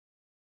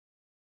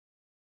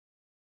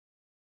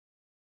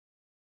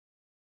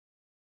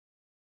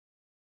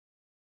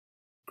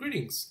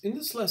Greetings. In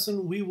this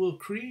lesson, we will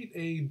create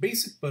a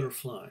basic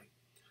butterfly.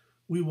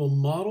 We will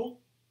model,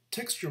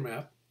 texture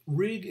map,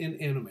 rig,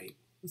 and animate.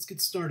 Let's get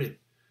started.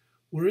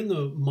 We're in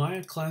the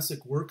Maya Classic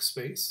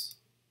workspace.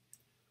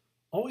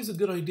 Always a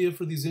good idea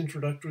for these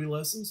introductory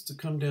lessons to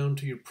come down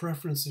to your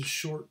preferences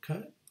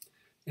shortcut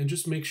and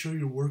just make sure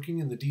you're working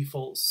in the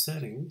default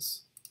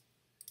settings.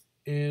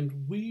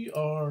 And we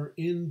are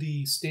in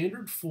the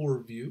standard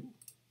 4 view,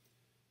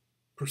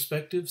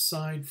 perspective,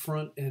 side,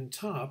 front, and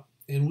top.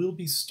 And we'll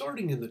be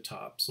starting in the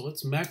top. So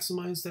let's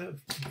maximize that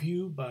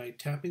view by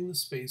tapping the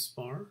space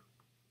bar.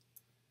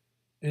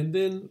 And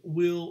then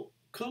we'll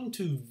come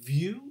to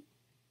View,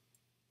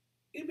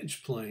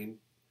 Image Plane,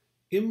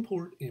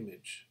 Import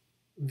Image.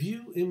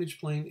 View, Image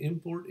Plane,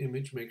 Import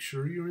Image. Make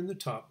sure you're in the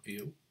top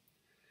view.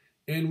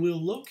 And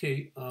we'll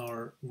locate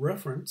our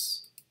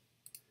reference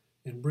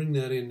and bring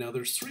that in. Now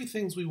there's 3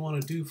 things we want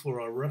to do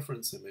for our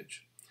reference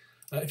image.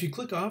 If you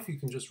click off, you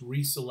can just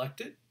reselect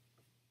it.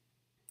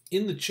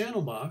 In the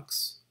channel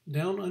box,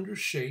 down under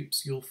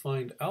Shapes, you'll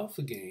find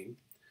Alpha Gain,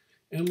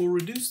 and we'll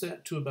reduce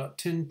that to about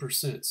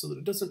 10% so that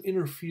it doesn't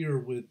interfere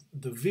with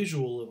the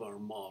visual of our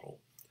model.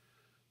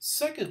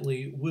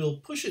 Secondly, we'll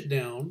push it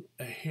down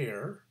a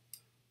hair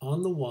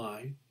on the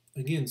Y,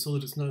 again, so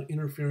that it's not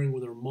interfering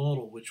with our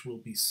model, which will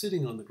be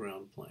sitting on the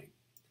ground plane.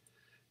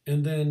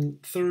 And then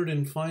third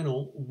and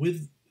final,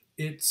 with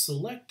it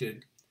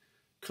selected,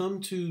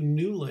 come to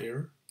New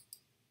Layer,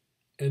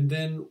 and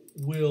then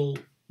we'll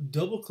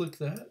double click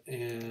that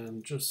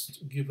and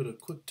just give it a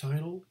quick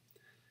title.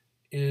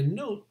 And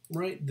note,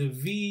 right, the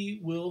V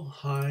will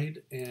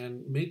hide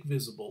and make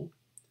visible.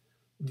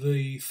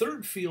 The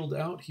third field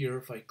out here,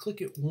 if I click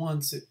it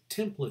once, it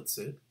templates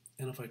it.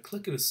 And if I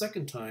click it a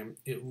second time,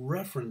 it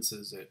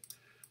references it,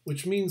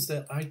 which means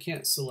that I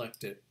can't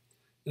select it.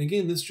 And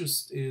again, this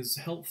just is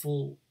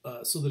helpful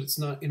so that it's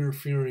not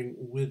interfering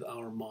with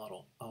our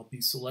model. I'll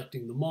be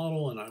selecting the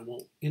model and I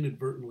won't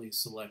inadvertently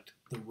select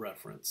the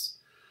reference.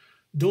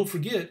 Don't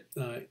forget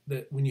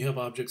that when you have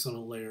objects on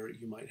a layer,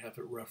 you might have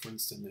it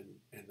referenced and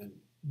then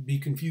be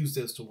confused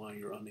as to why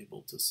you're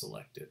unable to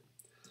select it.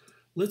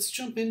 Let's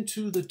jump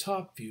into the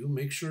top view.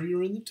 Make sure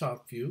you're in the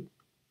top view.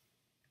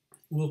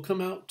 We'll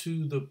come out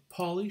to the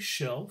poly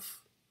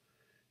shelf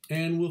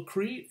and we'll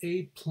create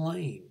a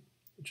plane,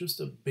 just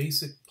a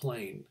basic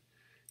plane.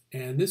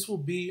 And this will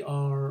be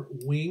our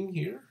wing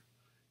here.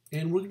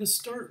 And we're going to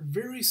start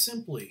very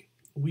simply.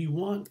 We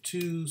want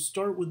to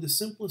start with the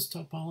simplest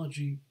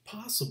topology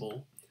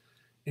possible,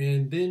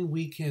 and then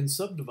we can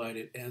subdivide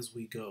it as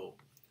we go.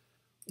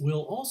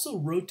 We'll also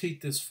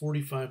rotate this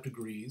 45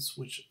 degrees,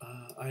 which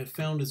I have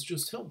found is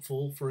just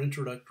helpful for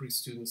introductory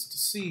students to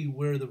see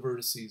where the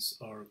vertices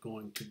are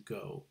going to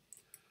go.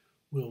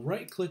 We'll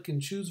right-click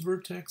and choose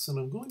Vertex, and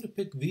I'm going to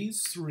pick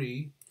these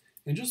 3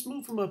 and just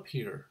move them up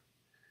here.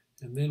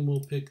 And then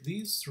we'll pick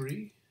these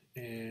 3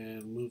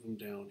 and move them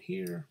down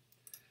here,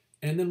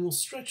 and then we'll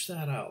stretch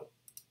that out.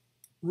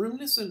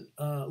 Reminiscent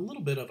a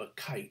little bit of a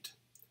kite.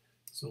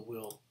 So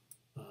we'll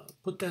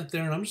put that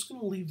there, and I'm just going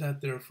to leave that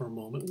there for a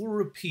moment. We'll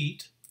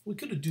repeat. We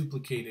could have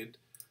duplicated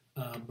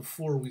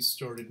before we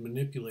started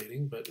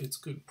manipulating, but it's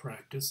good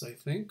practice, I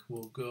think.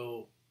 We'll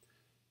go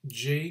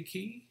J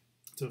key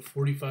to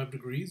 45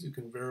 degrees. You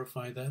can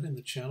verify that in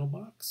the channel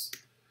box.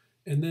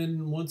 And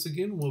then once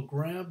again, we'll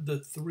grab the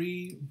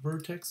 3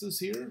 vertexes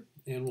here,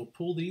 and we'll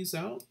pull these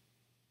out.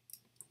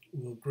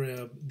 We'll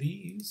grab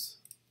these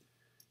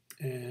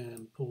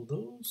and pull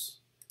those,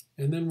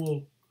 and then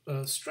we'll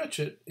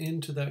stretch it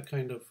into that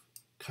kind of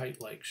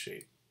kite-like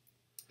shape.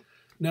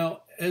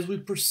 Now, as we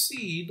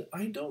proceed,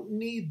 I don't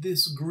need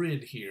this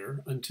grid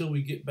here until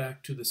we get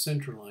back to the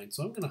center line,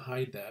 so I'm going to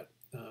hide that.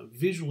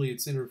 Visually,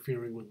 it's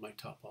interfering with my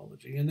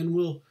topology. And then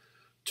we'll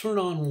turn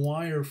on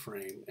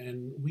wireframe,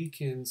 and we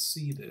can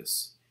see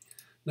this.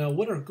 Now,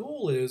 what our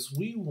goal is,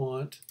 we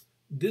want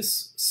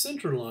this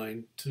center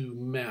line to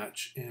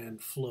match and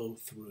flow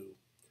through.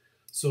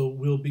 So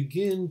we'll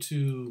begin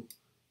to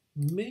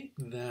make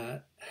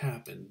that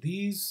happen.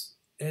 These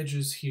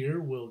edges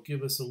here will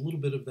give us a little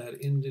bit of that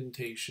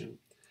indentation.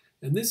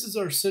 And this is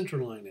our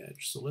center line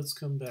edge. So let's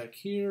come back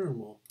here and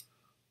we'll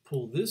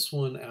pull this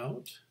one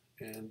out.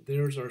 And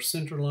there's our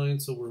center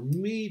line. So we're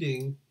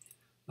meeting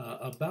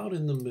about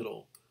in the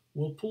middle.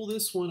 We'll pull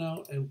this one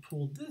out and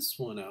pull this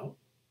one out.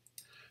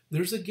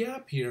 There's a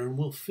gap here, and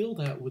we'll fill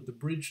that with the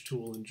bridge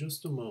tool in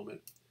just a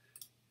moment.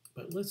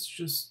 But let's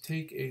just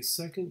take a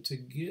second to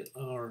get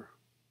our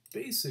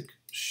basic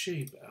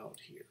shape out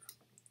here.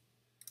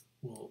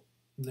 We'll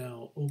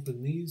now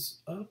open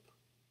these up.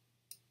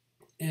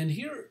 And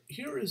here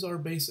is our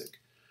basic.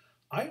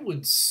 I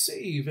would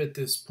save at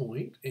this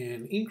point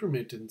and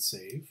increment and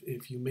save.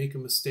 If you make a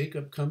mistake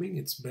upcoming,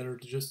 it's better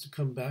to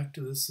come back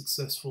to the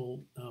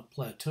successful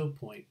plateau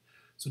point.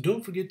 So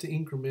don't forget to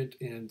increment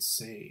and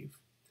save.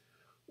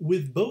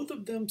 With both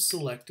of them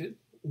selected,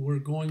 we're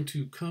going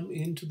to come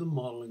into the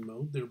modeling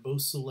mode. They're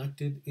both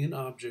selected in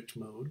object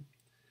mode,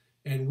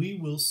 and we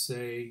will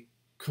say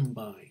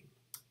combine.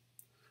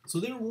 So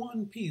they're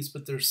one piece,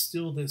 but there's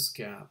still this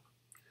gap.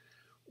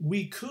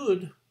 We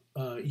could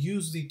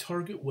use the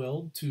target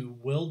weld to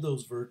weld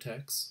those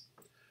vertex,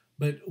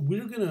 but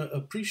we're going to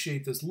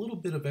appreciate this little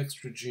bit of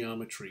extra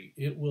geometry.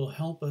 It will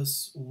help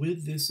us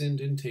with this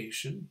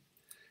indentation,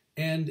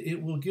 and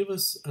it will give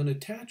us an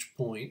attach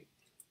point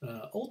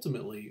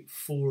ultimately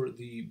for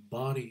the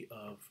body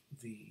of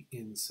the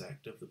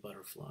insect, of the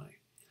butterfly.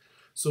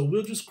 So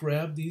we'll just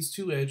grab these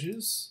two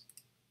edges,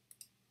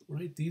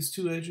 right, these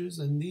two edges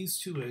and these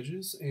two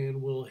edges,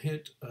 and we'll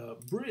hit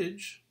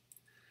bridge,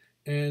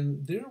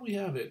 and there we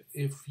have it.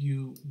 If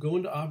you go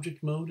into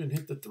object mode and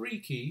hit the 3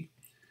 key,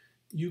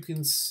 you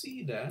can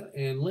see that,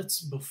 and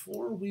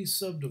before we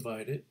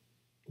subdivide it,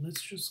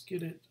 let's just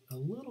get it a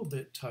little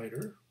bit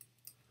tighter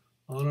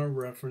on our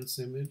reference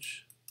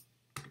image,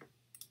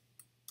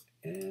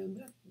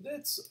 and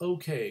that's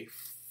okay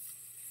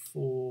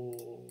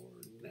for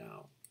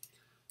now.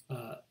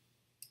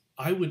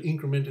 I would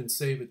increment and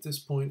save at this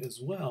point as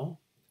well,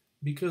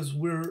 because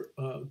we're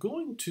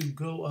going to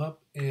go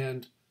up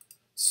and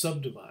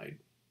subdivide.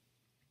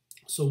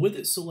 So with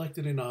it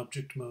selected in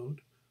object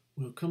mode,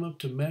 we'll come up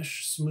to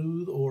mesh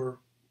smooth, or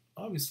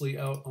obviously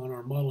out on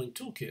our modeling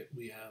toolkit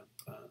we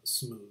have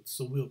smooth.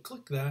 So we'll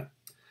click that,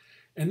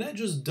 and that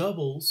just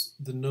doubles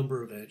the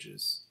number of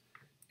edges.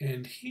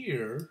 And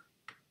here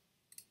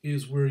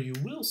is where you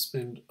will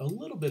spend a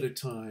little bit of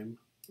time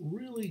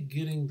really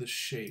getting the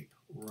shape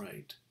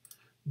right.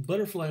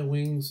 Butterfly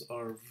wings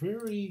are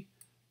very,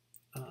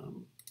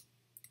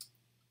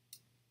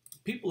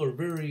 people are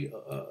very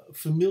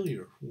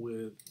familiar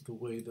with the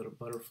way that a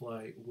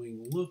butterfly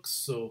wing looks.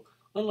 So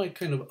unlike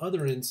kind of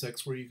other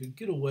insects where you could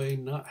get away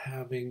not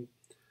having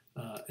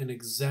an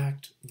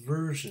exact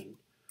version,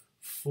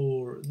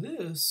 for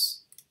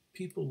this,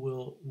 people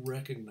will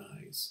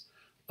recognize.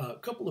 A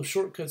couple of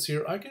shortcuts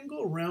here. I can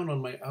go around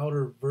on my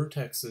outer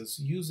vertexes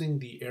using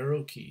the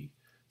arrow key.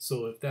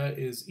 So if that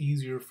is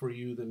easier for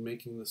you than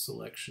making the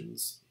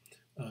selections,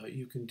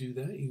 you can do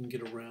that. You can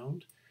get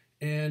around.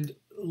 And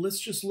let's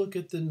just look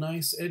at the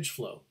nice edge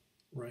flow,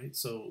 right?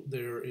 So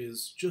there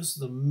is just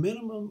the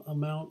minimum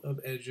amount of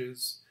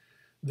edges.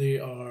 They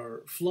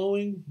are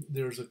flowing.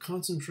 There's a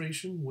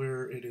concentration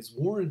where it is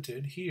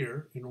warranted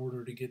here in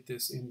order to get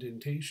this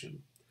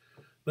indentation.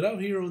 But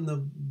out here on the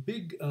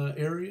big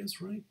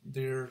areas, right,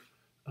 there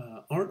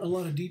aren't a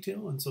lot of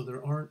detail, and so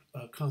there aren't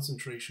a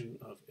concentration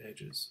of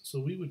edges. So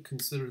we would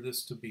consider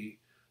this to be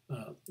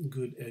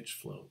good edge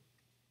flow.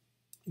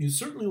 You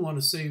certainly want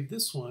to save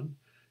this one,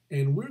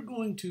 and we're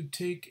going to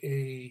take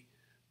a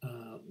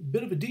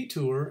bit of a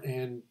detour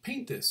and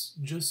paint this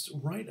just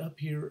right up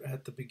here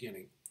at the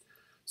beginning.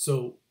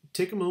 So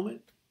take a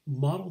moment,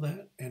 model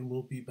that, and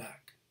we'll be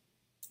back.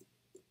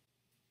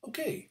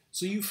 Okay,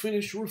 so you've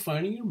finished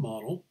refining your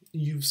model,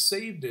 you've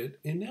saved it,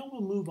 and now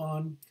we'll move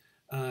on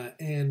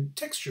and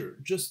texture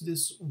just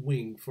this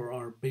wing for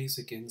our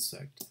basic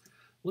insect.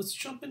 Let's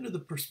jump into the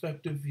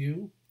perspective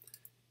view,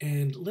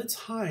 and let's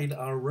hide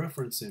our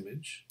reference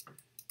image,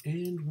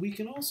 and we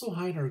can also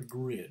hide our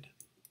grid.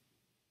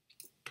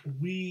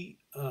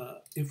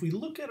 If we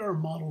look at our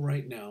model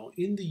right now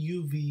in the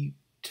UV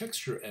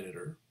texture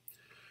editor,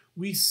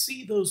 we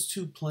see those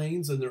two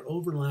planes and they're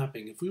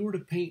overlapping. If we were to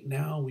paint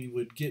now, we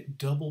would get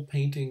double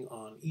painting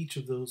on each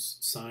of those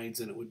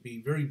sides, and it would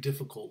be very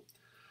difficult.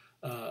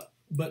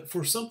 But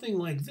for something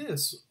like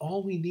this,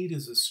 all we need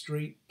is a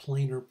straight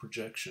planar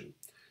projection.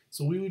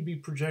 So we would be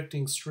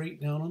projecting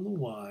straight down on the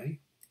Y.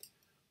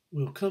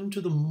 We'll come to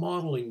the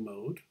modeling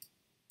mode,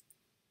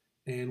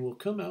 and we'll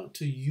come out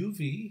to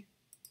UV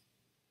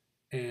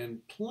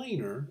and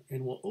planar,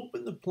 and we'll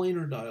open the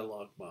planar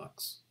dialog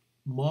box.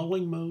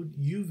 Modeling mode,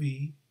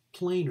 UV,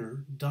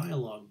 planar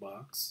dialog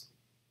box,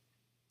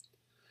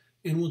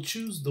 and we'll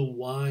choose the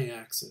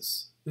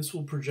Y-axis. This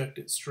will project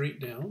it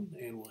straight down,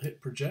 and we'll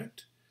hit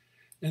project.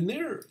 And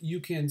there you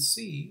can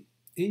see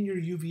in your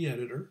UV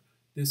editor,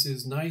 this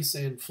is nice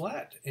and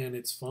flat, and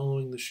it's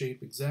following the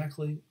shape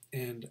exactly.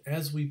 And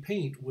as we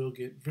paint, we'll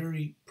get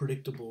very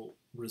predictable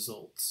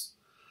results.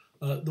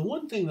 The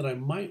one thing that I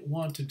might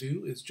want to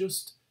do is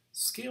just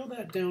scale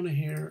that down a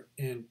hair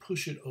and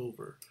push it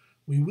over.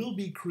 We will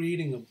be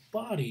creating a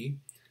body,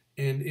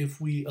 and if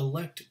we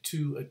elect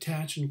to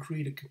attach and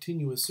create a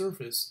continuous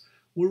surface,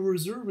 we're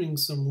reserving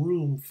some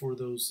room for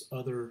those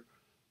other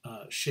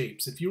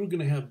shapes. If you were going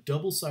to have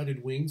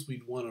double-sided wings,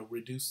 we'd want to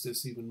reduce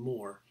this even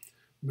more.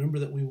 Remember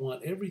that we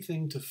want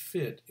everything to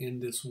fit in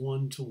this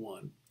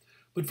one-to-one.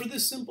 But for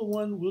this simple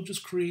one, we'll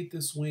just create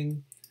this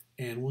wing,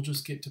 and we'll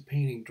just get to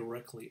painting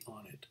directly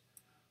on it.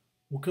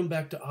 We'll come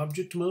back to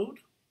object mode,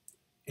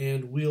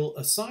 and we'll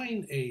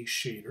assign a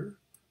shader.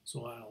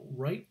 So I'll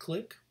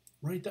right-click.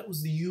 Right, that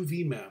was the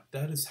UV map.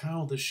 That is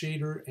how the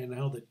shader and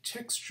how the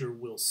texture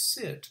will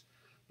sit.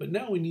 But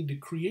now we need to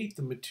create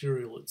the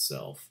material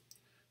itself.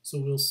 So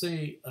we'll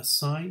say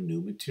assign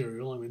new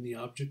material. I'm in the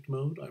object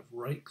mode. I've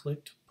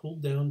right-clicked,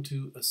 pulled down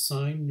to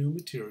assign new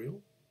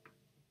material.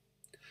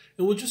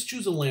 And we'll just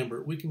choose a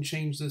Lambert. We can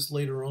change this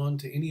later on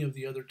to any of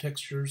the other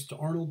textures, to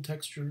Arnold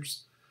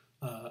textures,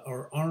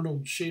 or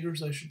Arnold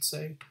shaders, I should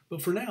say.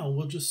 But for now,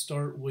 we'll just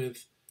start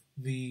with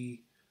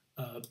the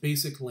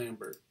basic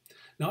Lambert.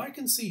 Now I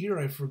can see here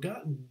I've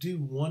forgotten to do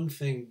one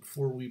thing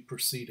before we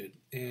proceeded,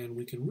 and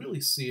we can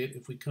really see it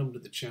if we come to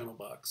the channel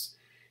box.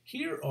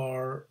 Here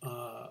are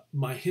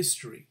my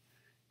history,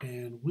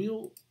 and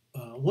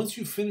once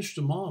you've finished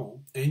a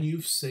model and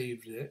you've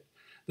saved it,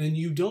 then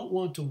you don't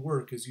want to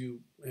work as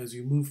you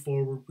move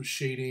forward with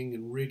shading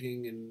and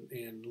rigging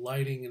and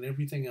lighting and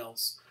everything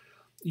else.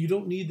 You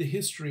don't need the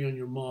history on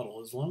your model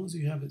as long as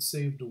you have it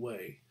saved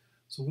away.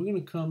 So we're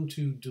going to come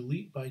to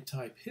delete by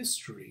type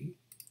history,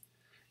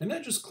 and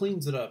that just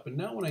cleans it up. And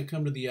now when I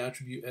come to the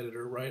attribute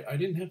editor, right, I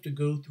didn't have to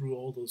go through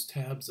all those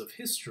tabs of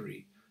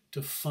history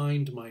to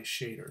find my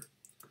shader.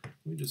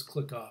 We just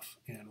click off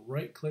and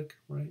right click,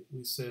 right?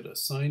 We said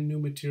assign new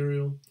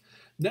material.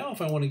 Now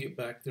if I want to get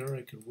back there,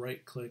 I could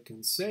right click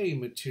and say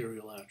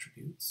material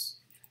attributes.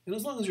 And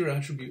as long as your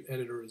attribute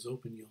editor is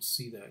open, you'll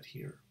see that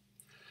here.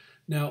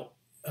 Now,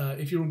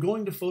 if you were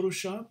going to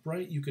Photoshop,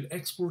 right, you could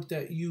export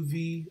that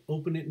UV,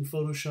 open it in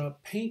Photoshop,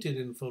 paint it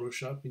in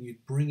Photoshop, and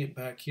you'd bring it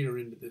back here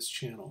into this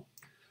channel.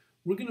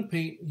 We're going to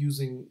paint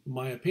using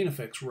Maya Paint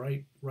Effects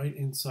right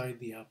inside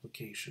the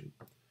application.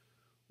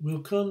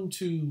 We'll come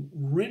to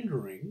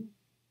rendering,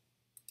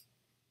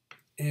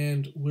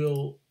 and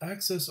we'll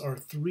access our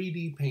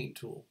 3D paint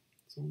tool.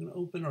 So we're going to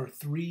open our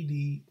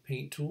 3D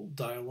paint tool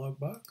dialog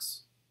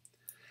box.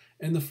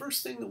 And the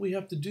first thing that we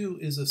have to do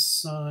is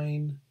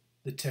assign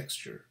the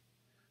texture.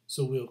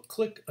 So we'll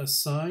click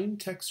Assign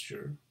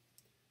Texture.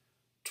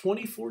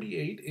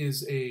 2048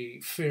 is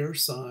a fair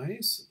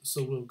size,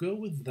 so we'll go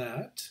with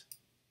that.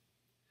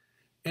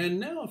 And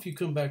now if you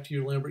come back to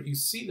your Lambert, you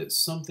see that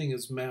something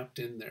is mapped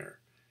in there.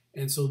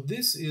 And so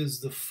this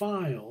is the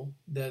file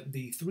that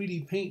the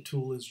 3D Paint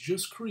tool has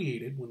just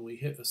created when we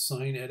hit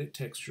Assign Edit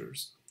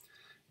Textures.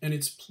 And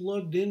it's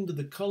plugged into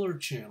the color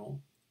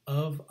channel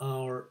of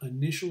our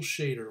initial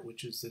shader,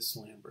 which is this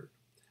Lambert.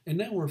 And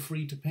now we're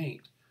free to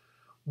paint.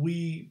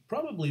 We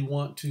probably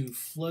want to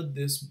flood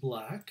this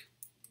black,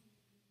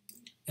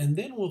 and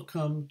then we'll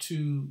come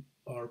to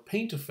our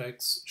Paint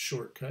Effects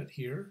shortcut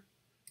here,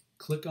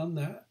 click on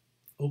that,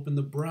 open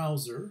the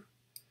browser,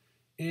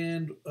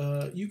 and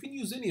you can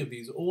use any of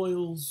these: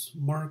 oils,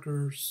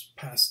 markers,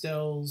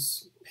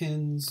 pastels,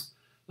 pins.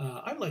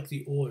 I like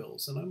the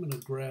oils, and I'm going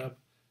to grab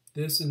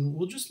this, and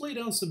we'll just lay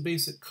down some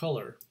basic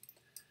color,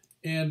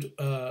 and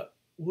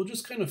we'll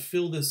just kind of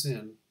fill this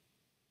in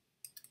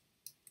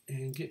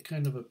and get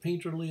kind of a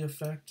painterly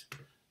effect.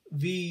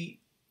 The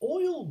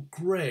oil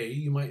gray,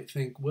 you might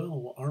think,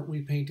 well, aren't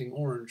we painting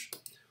orange?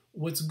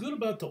 What's good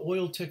about the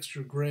oil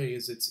texture gray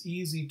is it's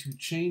easy to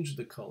change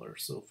the color.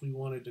 So if we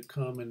wanted to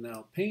come and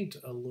now paint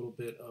a little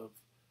bit of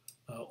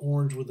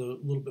orange with a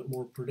little bit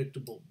more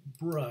predictable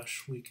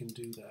brush, we can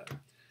do that.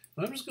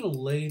 And I'm just going to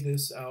lay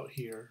this out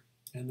here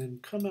and then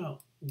come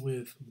out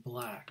with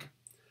black.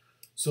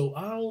 So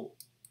I'll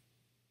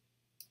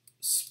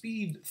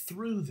speed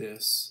through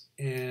this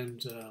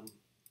and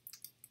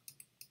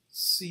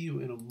see you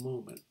in a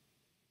moment.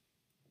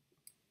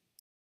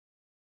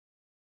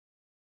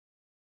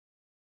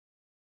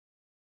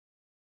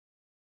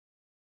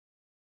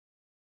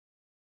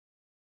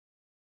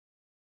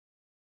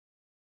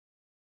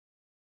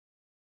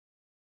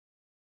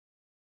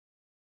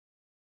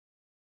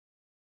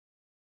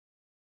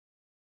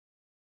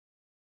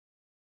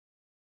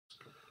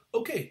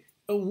 Okay,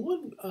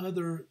 one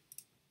other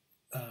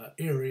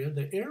area,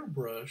 the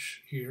airbrush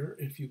here,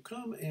 if you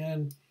come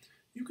and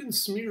you can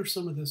smear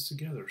some of this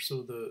together.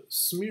 So the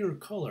smear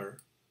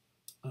color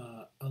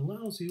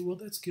allows you, well,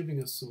 that's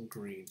giving us some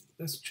green.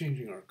 That's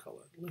changing our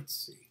color. Let's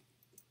see.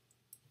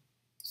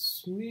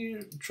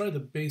 Smear, try the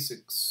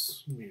basic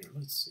smear.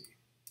 Let's see.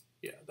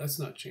 Yeah, that's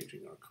not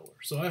changing our color.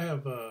 So I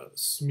have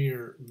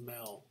smear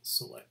mel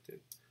selected.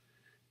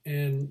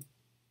 And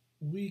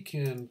we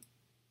can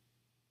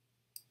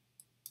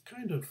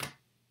kind of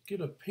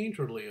get a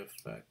painterly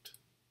effect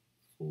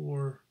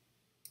for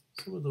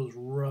some of those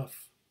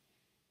rough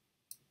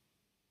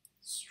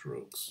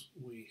strokes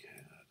we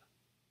had.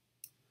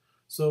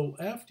 So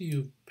after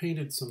you've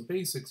painted some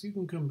basics, you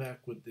can come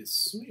back with this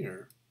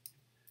smear.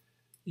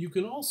 You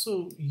can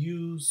also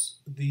use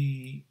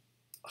the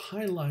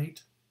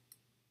highlight,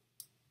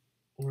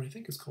 or I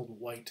think it's called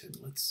whiten.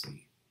 Let's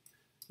see.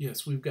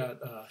 Yes, we've got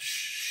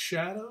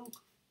shadow.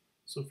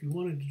 So if you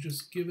wanted to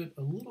just give it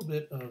a little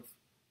bit of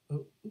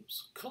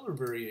color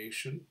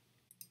variation,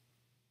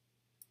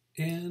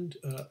 and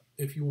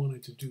if you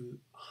wanted to do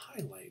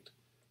highlight,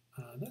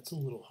 that's a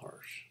little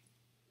harsh.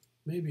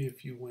 Maybe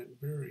if you went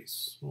very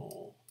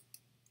small.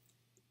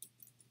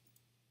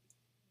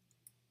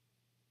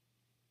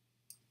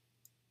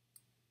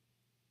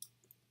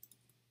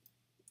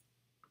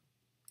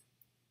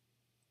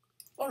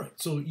 All right,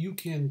 so you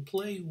can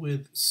play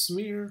with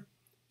smear,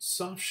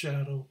 soft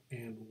shadow,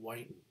 and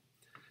whiten.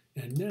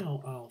 And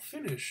now I'll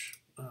finish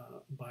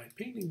by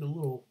painting the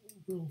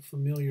real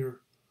familiar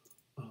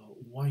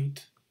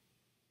white.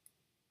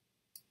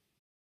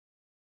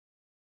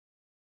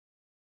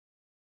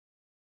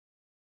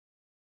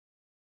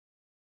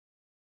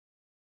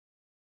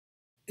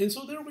 And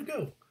so there we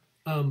go.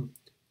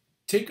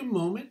 Take a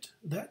moment.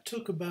 That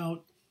took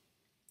about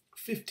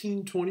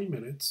 15, 20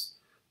 minutes.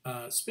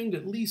 Spend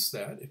at least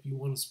that. If you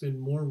want to spend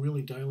more,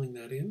 really dialing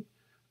that in.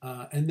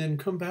 And then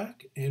come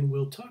back and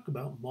we'll talk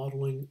about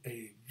modeling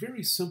a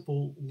very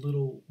simple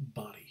little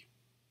body.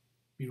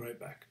 Be right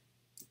back.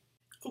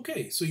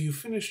 Okay, so you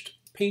finished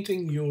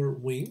painting your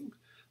wing.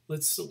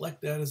 Let's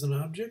select that as an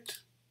object.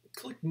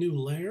 Click New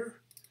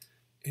Layer,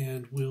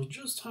 and we'll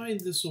just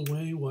hide this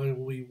away while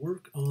we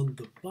work on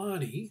the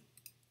body.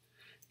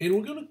 And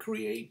we're going to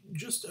create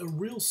just a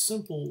real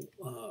simple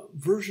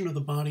version of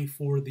the body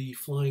for the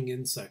flying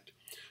insect.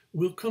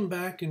 We'll come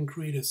back and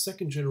create a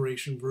second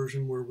generation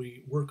version where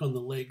we work on the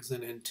legs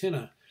and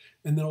antenna,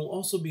 and there'll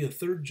also be a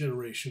third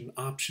generation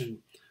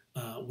option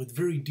with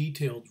very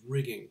detailed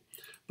rigging.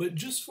 But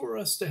just for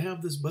us to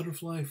have this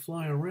butterfly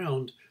fly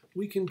around,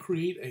 we can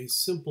create a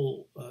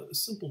simple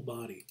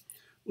body.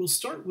 We'll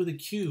start with a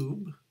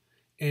cube,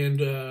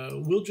 and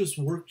we'll just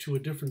work to a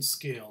different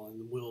scale,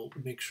 and we'll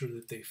make sure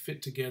that they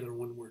fit together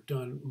when we're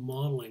done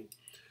modeling.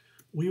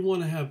 We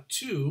want to have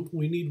two.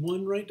 We need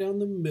one right down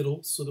the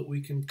middle so that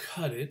we can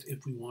cut it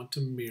if we want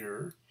to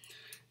mirror.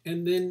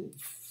 And then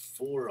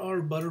for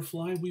our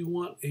butterfly, we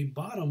want a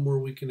bottom where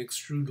we can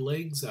extrude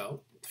legs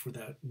out for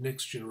that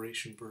next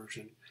generation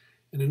version,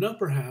 and an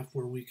upper half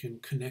where we can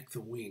connect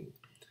the wing.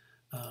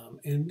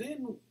 And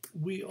then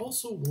we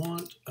also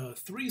want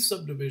 3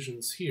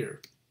 subdivisions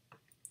here.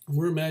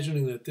 We're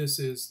imagining that this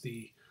is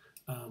the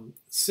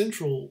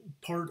central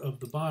part of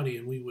the body,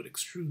 and we would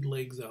extrude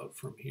legs out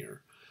from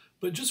here.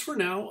 But just for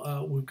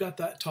now, we've got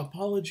that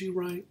topology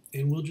right,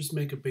 and we'll just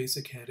make a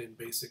basic head and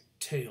basic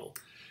tail.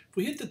 If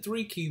we hit the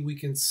 3 key, we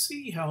can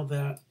see how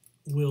that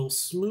will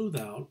smooth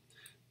out.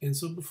 And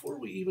so before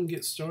we even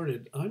get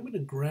started, I'm going to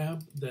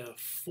grab the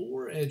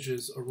 4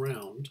 edges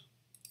around.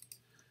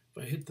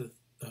 If I hit the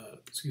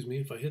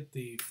if I hit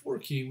the 4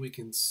 key, we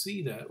can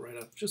see that right.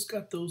 I've just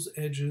got those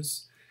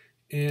edges,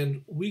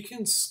 and we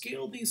can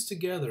scale these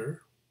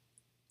together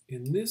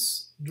in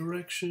this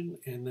direction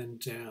and then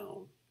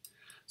down.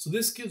 So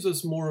this gives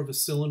us more of a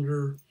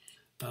cylinder,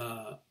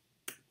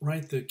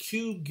 right? The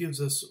cube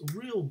gives us a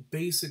real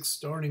basic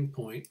starting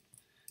point,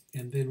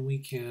 and then we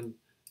can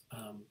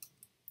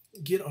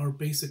get our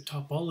basic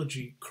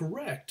topology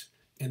correct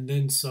and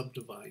then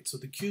subdivide. So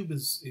the cube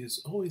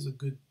is always a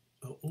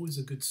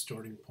good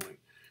starting point.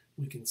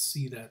 We can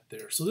see that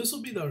there. So this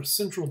will be our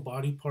central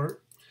body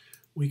part.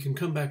 We can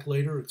come back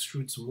later,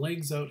 extrude some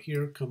legs out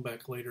here, come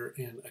back later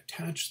and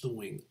attach the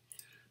wing.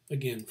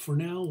 Again, for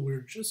now,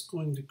 we're just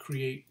going to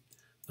create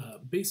a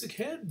basic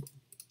head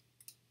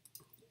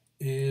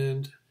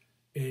and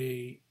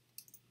a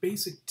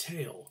basic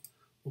tail.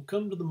 We'll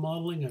come to the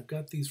modeling. I've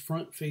got these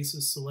front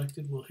faces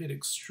selected. We'll hit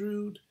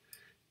extrude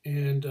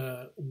and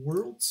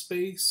world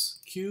space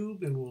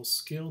cube, and we'll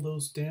scale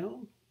those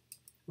down.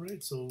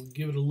 Right, so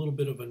give it a little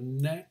bit of a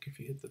neck. If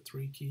you hit the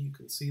 3 key, you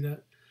can see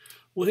that.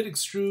 We'll hit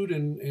extrude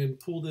and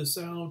pull this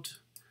out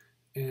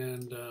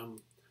and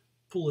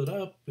pull it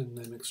up and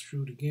then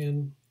extrude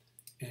again.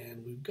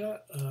 And we've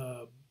got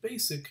a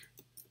basic,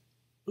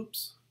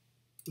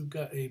 we've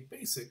got a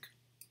basic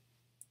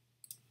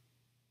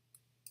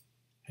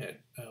head,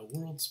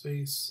 world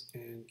space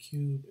and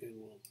cube, and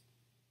we'll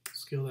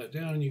scale that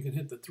down. And you can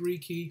hit the 3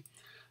 key.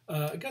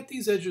 I got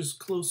these edges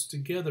close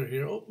together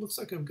here. Oh, looks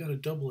like I've got a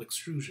double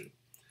extrusion.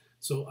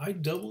 So I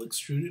double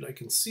extruded. I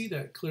can see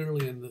that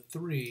clearly in the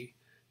 3,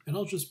 and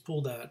I'll just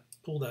pull that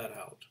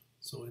out.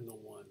 So in the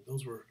 1,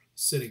 those were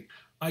sitting.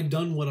 I've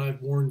done what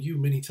I've warned you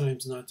many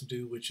times not to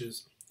do, which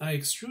is I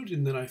extruded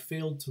and then I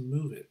failed to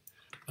move it.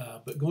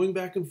 But going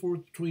back and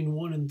forth between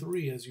 1 and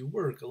 3 as you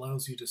work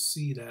allows you to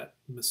see that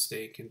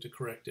mistake and to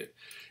correct it.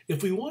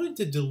 If we wanted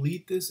to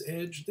delete this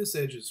edge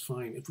is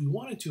fine. If we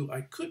wanted to,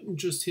 I couldn't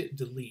just hit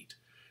delete.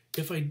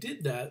 If I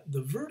did that,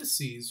 the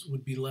vertices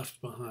would be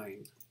left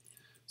behind.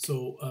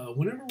 So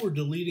whenever we're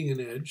deleting an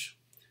edge,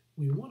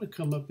 we want to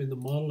come up in the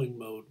modeling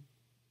mode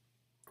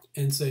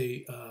and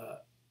say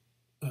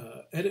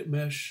edit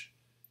mesh,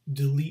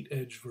 delete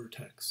edge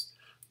vertex.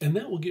 And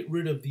that will get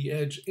rid of the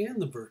edge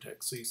and the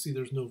vertex. So you see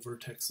there's no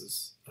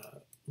vertexes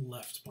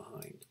left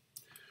behind.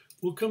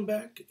 We'll come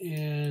back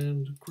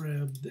and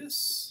grab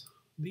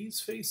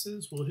these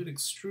faces. We'll hit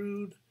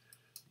extrude.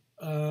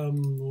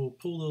 We'll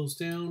pull those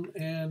down,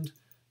 and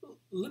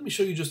let me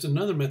show you just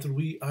another method.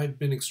 I've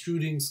been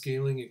extruding,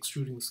 scaling.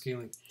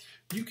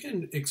 You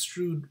can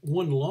extrude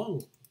one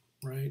long,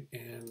 right?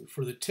 And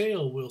for the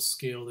tail, we'll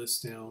scale this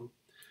down.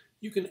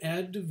 You can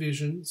add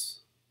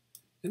divisions,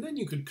 and then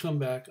you could come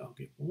back. I'll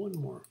get one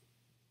more.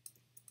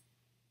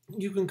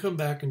 You can come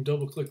back and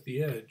double click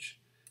the edge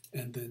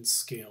and then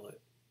scale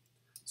it.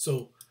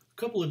 So a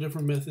couple of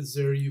different methods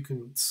there. You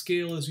can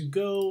scale as you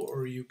go,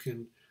 or you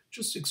can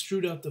just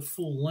extrude out the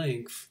full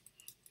length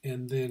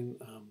and then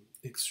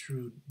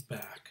extrude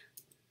back.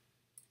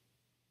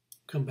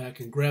 Come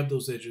back and grab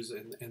those edges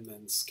and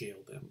then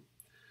scale them.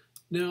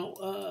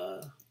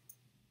 Now,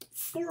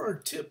 for our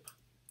tip,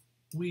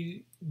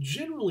 we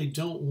generally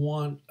don't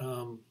want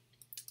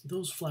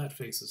those flat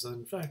faces.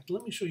 In fact,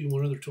 let me show you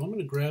one other tool. I'm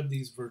going to grab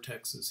these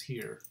vertexes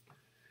here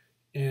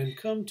and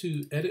come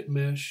to Edit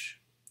Mesh,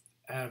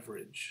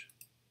 Average,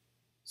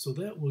 So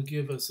that will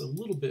give us a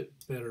little bit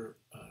better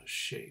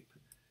shape.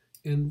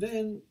 And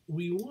then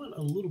we want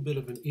a little bit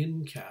of an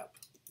end cap.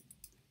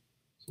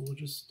 So we'll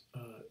just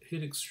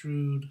hit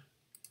extrude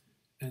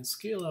and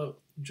scale out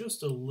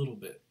just a little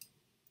bit.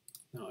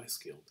 Now I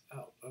scaled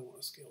out, I want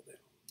to scale down.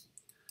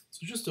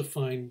 So just to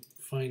fine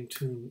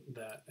tune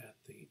that at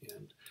the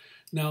end.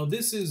 Now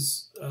this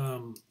is,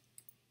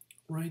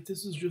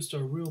 this is just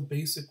our real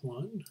basic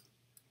one,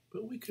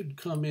 but we could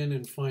come in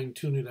and fine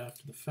tune it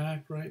after the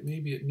fact, right?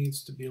 Maybe it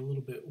needs to be a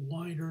little bit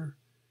wider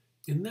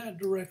in that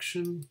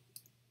direction.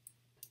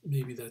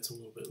 Maybe that's a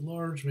little bit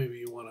large. Maybe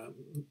you want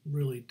to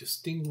really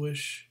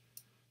distinguish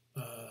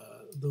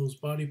those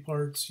body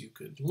parts. You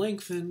could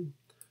lengthen,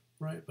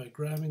 right, by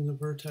grabbing the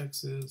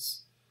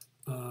vertexes.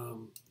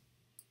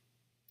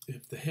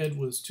 If the head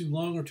was too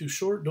long or too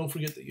short, don't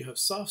forget that you have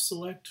soft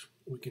select.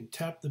 We can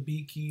tap the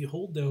B key,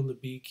 hold down the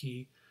B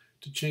key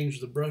to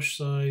change the brush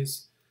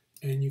size,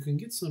 and you can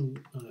get some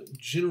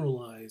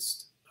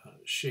generalized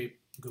shape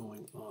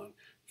going on.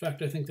 In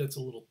fact, I think that's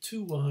a little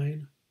too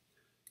wide,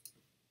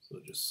 so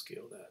just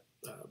scale that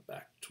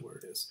back to where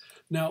it is.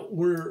 Now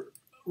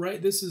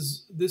this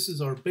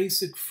is our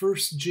basic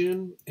first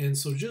gen, and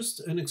so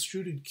just an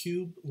extruded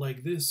cube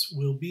like this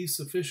will be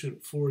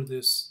sufficient for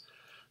this.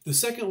 The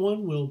second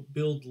one will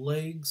build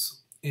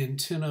legs,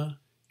 antenna,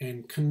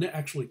 and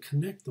actually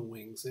connect the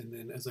wings, and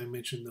then, as I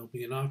mentioned, there'll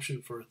be an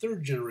option for a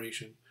third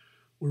generation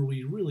where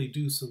we really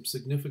do some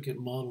significant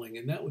modeling,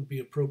 and that would be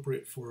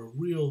appropriate for a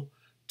real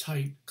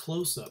tight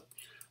close-up.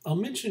 I'll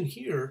mention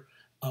here,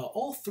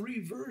 all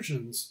three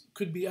versions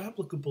could be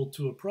applicable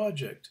to a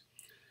project.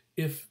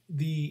 If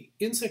the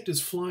insect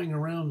is flying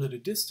around at a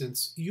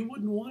distance, you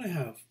wouldn't want to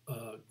have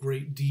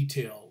great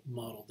detail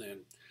modeled in.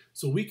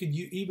 So we could,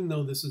 even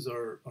though this is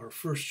our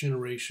first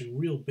generation,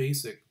 real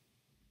basic,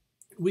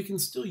 we can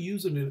still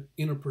use it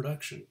in a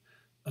production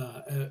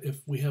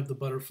if we have the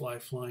butterfly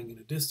flying in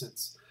a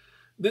distance.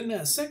 Then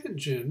that second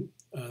gen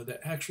that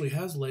actually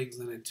has legs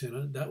and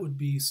antenna, that would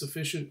be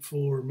sufficient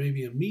for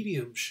maybe a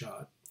medium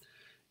shot.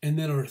 And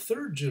then our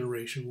third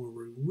generation, where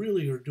we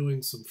really are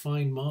doing some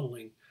fine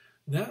modeling,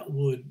 that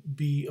would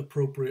be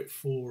appropriate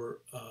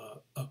for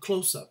a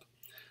close-up.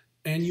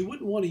 And you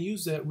wouldn't want to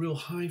use that real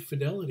high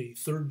fidelity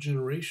third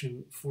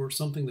generation for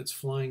something that's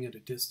flying at a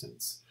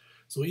distance.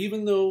 So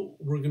even though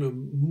we're going to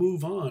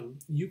move on,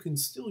 you can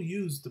still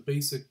use the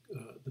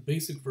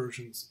basic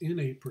versions in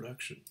a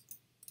production.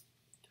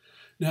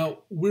 Now,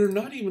 we're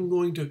not even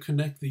going to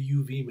connect the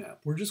UV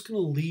map. We're just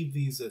going to leave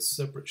these as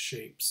separate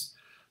shapes.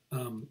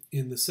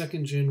 In the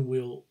second gen,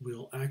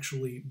 we'll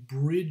actually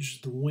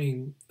bridge the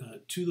wing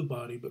to the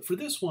body. But for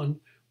this one,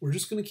 we're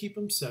just going to keep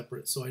them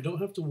separate, so I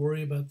don't have to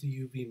worry about the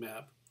UV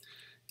map.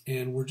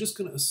 And we're just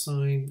going to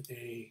assign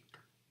a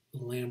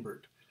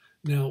Lambert.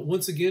 Now,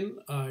 once again,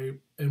 I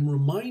am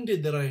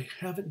reminded that I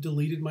haven't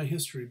deleted my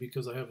history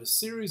because I have a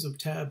series of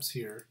tabs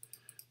here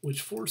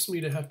which force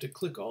me to have to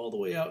click all the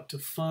way out to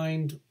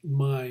find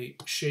my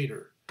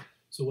shader.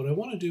 So what I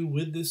want to do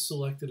with this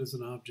selected as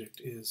an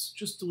object is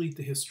just delete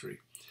the history.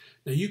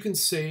 Now you can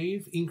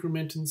save,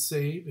 increment and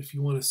save. If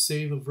you want to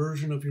save a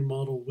version of your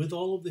model with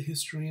all of the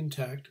history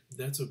intact,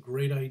 that's a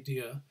great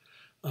idea.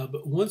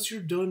 But once you're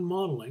done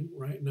modeling,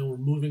 right, now we're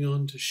moving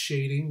on to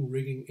shading,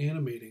 rigging,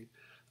 animating.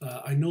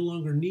 I no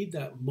longer need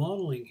that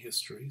modeling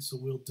history, so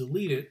we'll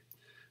delete it.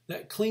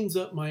 That cleans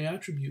up my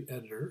attribute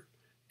editor.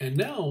 And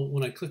now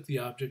when I click the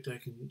object, I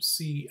can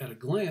see at a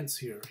glance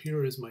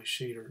here is my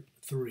shader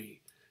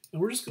 3.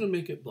 And we're just going to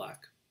make it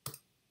black,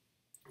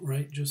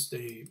 right? Just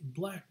a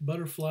black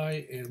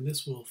butterfly, and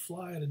this will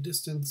fly at a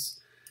distance.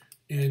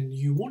 And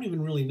you won't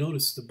even really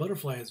notice the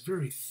butterfly has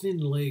very thin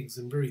legs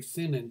and very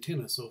thin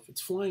antenna. So if it's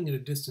flying at a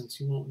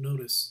distance, you won't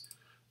notice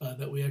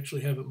that we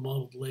actually haven't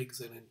modeled legs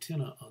and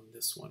antenna on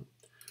this one.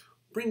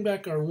 Bring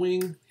back our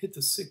wing, hit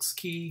the 6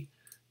 key.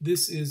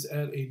 This is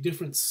at a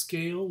different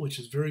scale, which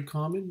is very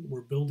common.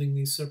 We're building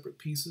these separate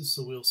pieces,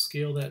 so we'll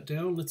scale that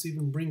down. Let's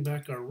even bring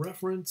back our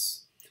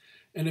reference.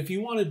 And if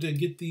you wanted to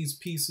get these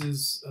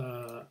pieces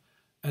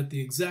at the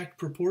exact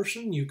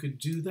proportion, you could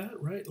do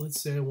that, right? Let's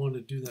say I want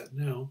to do that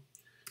now.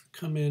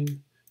 Come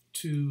in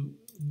to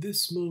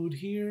this mode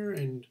here,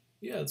 and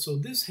yeah, so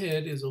this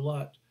head is a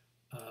lot,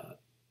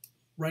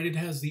 right, it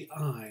has the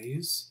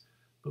eyes,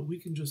 but we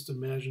can just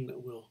imagine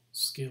that we'll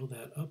scale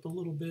that up a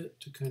little bit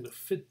to kind of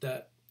fit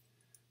that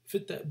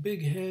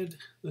big head.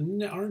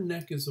 Our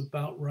neck is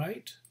about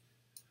right.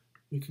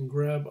 We can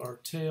grab our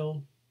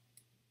tail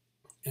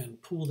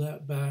and pull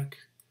that back,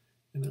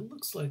 and it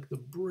looks like the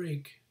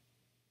break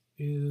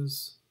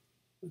is,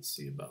 let's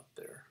see, about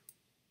there.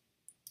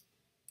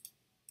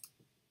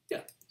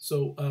 Yeah,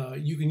 so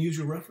you can use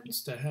your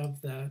reference to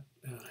have that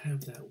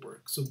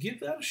work. So give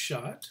that a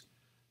shot.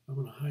 I'm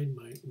going to hide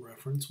my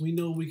reference. We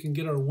know we can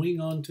get our wing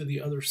onto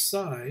the other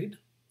side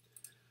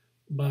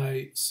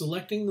by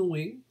selecting the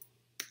wing,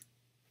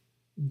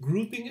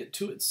 grouping it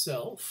to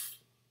itself,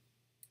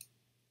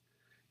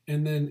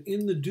 and then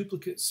in the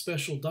duplicate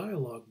special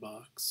dialog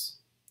box,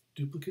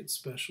 duplicate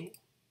special,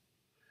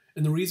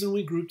 And the reason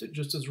we grouped it,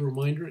 just as a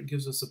reminder, it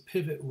gives us a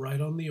pivot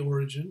right on the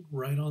origin,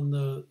 right on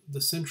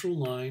the central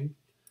line.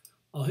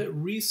 I'll hit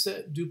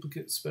Reset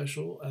Duplicate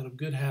Special out of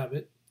good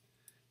habit.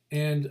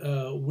 And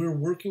we're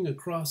working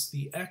across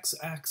the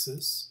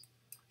x-axis.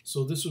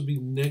 So this would be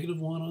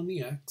 -1 on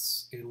the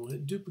x, and we'll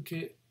hit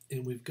Duplicate,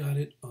 and we've got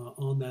it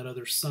on that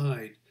other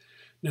side.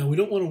 Now, we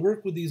don't want to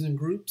work with these in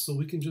groups, so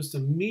we can just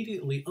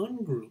immediately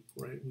ungroup,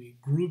 right? We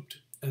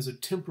grouped as a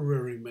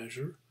temporary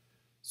measure,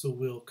 so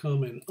we'll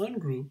come and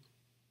ungroup.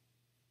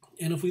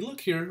 And if we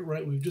look here,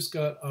 right, we've just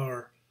got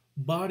our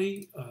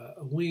body,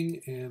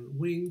 wing,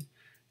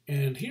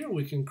 and here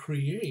we can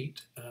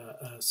create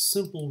a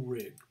simple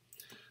rig.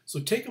 So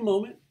take a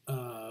moment,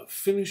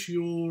 finish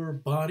your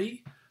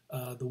body.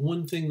 The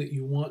one thing that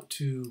you want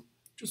to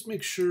just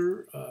make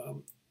sure,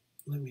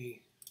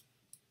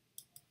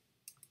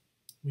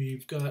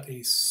 we've got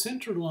a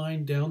center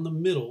line down the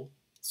middle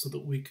so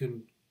that we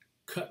can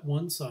cut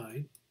one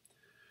side.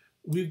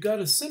 We've got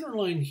a center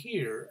line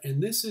here,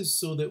 and this is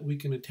so that we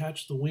can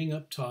attach the wing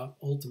up top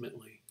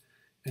ultimately.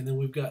 And then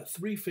we've got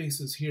 3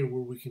 faces here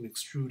where we can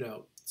extrude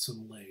out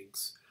some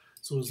legs.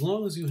 So as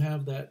long as you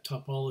have that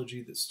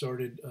topology that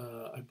started,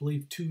 I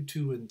believe, 2,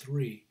 2, and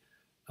 3,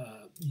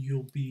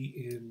 you'll be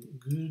in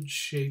good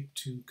shape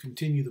to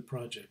continue the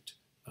project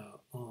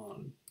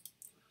on.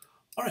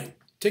 All right,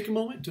 take a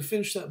moment to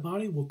finish that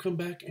body. We'll come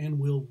back and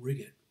we'll rig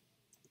it.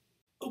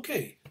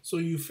 Okay, so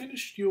you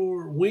finished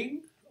your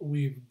wing.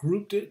 We've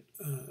grouped it,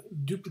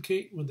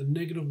 duplicate with the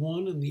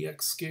 -1 and the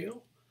X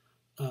scale.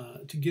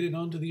 To get it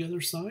onto the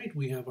other side,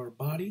 we have our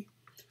body.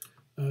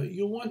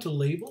 You'll want to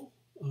label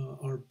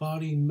our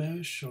body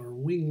mesh, our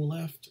wing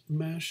left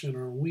mesh, and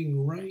our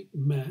wing right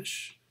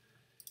mesh.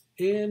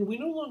 And we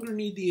no longer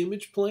need the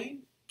image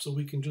plane, so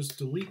we can just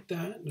delete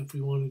that. And if we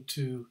wanted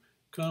to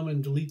come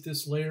and delete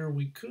this layer,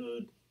 we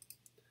could.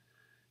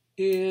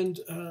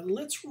 And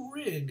let's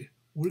rig.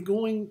 We're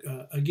going,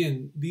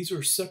 again, these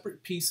are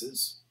separate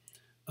pieces.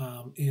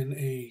 In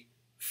a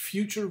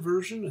future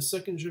version, a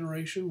 2nd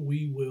generation,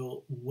 we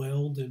will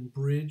weld and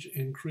bridge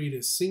and create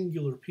a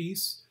singular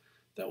piece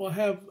that will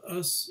have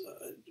us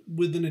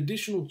with an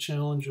additional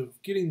challenge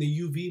of getting the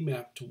UV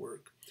map to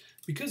work.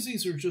 Because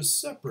these are just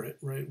separate,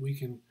 right, we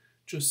can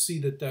just see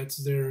that that's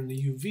there in the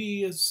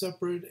UV as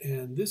separate,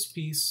 and this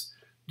piece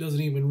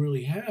doesn't even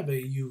really have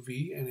a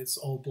UV, and it's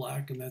all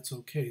black, and that's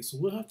okay. So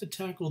we'll have to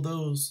tackle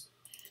those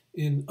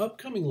in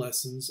upcoming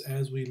lessons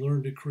as we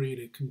learn to create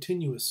a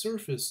continuous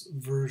surface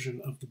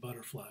version of the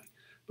butterfly.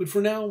 But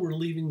for now, we're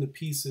leaving the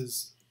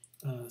pieces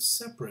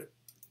separate.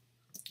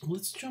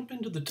 Let's jump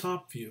into the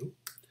top view,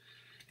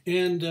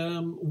 and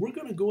we're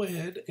going to go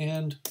ahead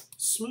and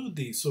smooth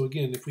these. So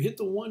again, if we hit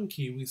the 1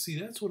 key, we see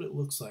that's what it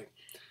looks like.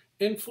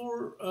 And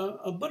for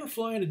a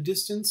butterfly at a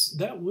distance,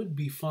 that would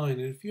be fine.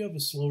 And if you have a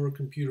slower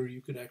computer, you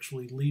could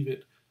actually leave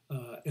it,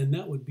 and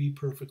that would be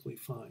perfectly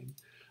fine.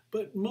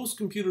 But most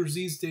computers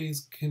these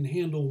days can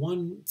handle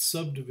 1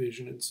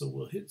 subdivision, and so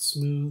we'll hit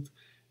smooth.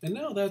 And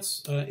now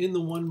that's in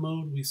the 1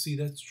 mode, we see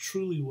that's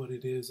truly what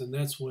it is, and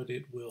that's what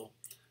it will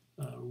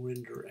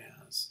render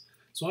as.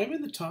 So I'm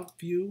in the top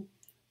view.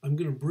 I'm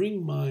going to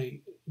bring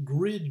my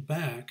grid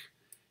back,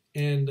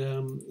 and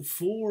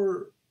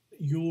for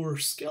your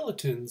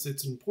skeletons,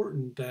 it's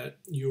important that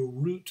your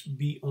root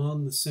be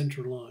on the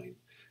center line.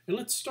 And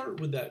let's start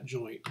with that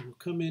joint. We'll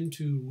come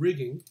into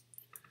rigging,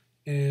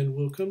 and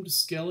we'll come to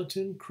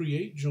skeleton,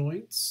 create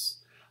joints.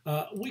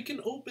 We can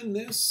open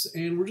this,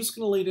 and we're just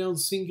going to lay down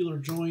singular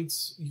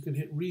joints. You can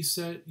hit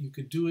reset, you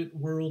could do it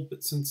world,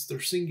 but since they're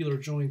singular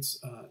joints,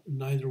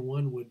 neither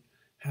one would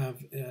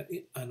have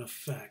an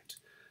effect.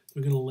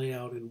 We're going to lay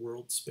out in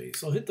world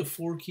space. I'll hit the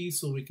 4 key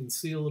so we can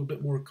see a little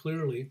bit more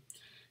clearly.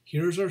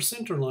 Here's our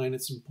center line.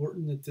 It's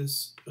important that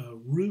this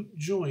root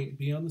joint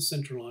be on the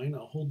center line.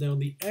 I'll hold down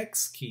the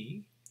X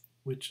key,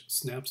 which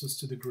snaps us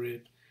to the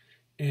grid,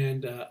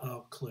 and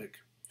I'll click.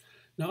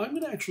 Now I'm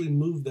going to actually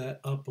move that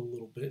up a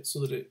little bit so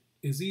that it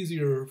is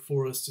easier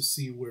for us to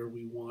see where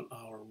we want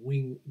our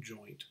wing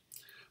joint.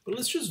 But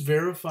let's just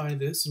verify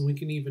this, and we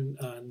can even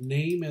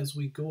name as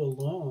we go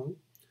along.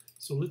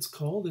 So let's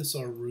call this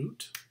our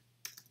root.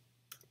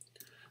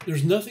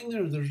 There's nothing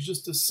there, there's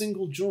just a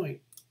single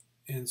joint.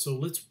 And so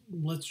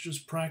let's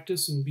just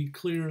practice and be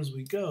clear as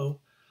we go.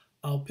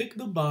 I'll pick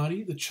the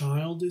body, the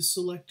child is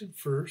selected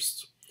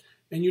first.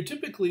 And you're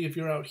typically, if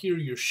you're out here,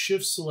 you're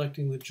shift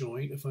selecting the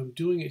joint. If I'm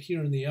doing it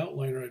here in the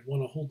outliner, I'd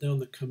want to hold down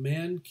the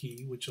command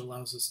key, which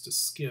allows us to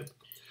skip.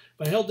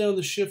 If I held down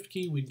the shift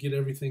key, we'd get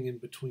everything in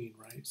between,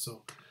 right?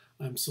 So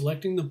I'm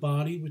selecting the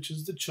body, which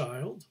is the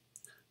child.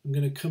 I'm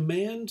going to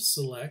command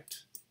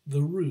select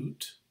the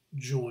root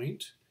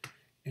joint,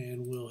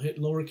 and we'll hit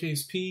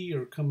lowercase p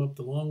or come up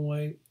the long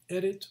way,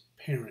 edit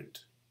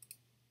parent,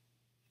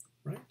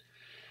 right?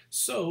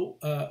 So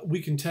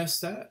we can test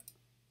that.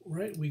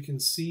 Right, we can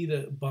see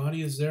that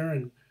body is there,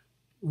 and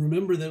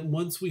remember that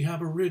once we have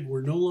a rig,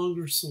 we're no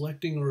longer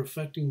selecting or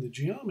affecting the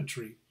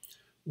geometry.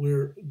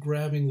 We're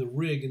grabbing the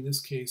rig, in this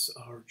case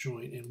our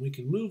joint, and we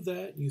can move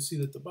that, and you see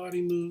that the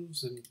body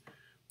moves, and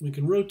we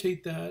can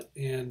rotate that,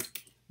 and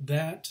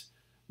that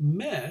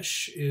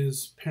mesh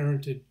is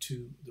parented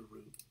to the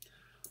root.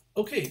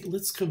 Okay,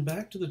 let's come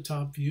back to the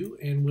top view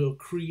and we'll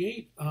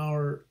create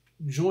our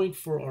joint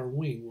for our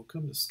wing. We'll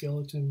come to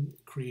skeleton,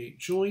 create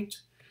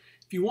joint.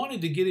 If you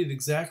wanted to get it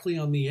exactly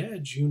on the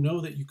edge, you know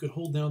that you could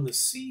hold down the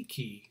C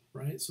key,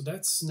 right? So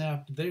that's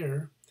snapped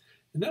there,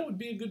 and that would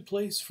be a good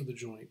place for the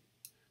joint.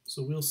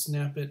 So we'll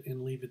snap it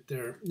and leave it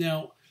there.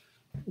 Now,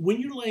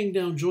 when you're laying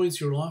down joints,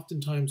 you'll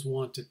oftentimes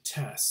want to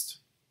test.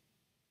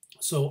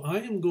 So I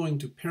am going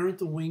to parent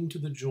the wing to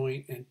the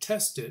joint and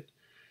test it,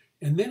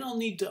 and then I'll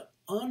need to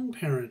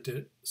unparent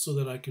it so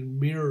that I can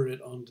mirror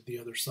it onto the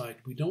other side.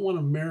 We don't want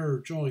to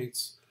mirror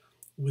joints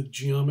with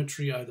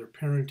geometry either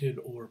parented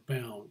or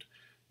bound.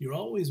 You're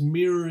always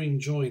mirroring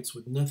joints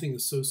with nothing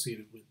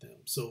associated with them.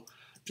 So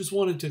just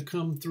wanted to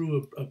come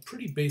through a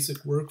pretty basic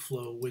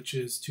workflow, which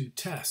is to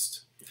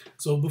test.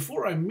 So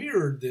before I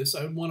mirrored this,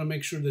 I want to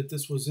make sure that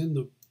this was in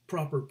the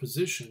proper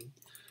position.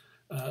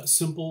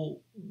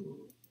 Simple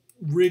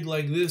rig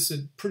like this,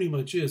 it pretty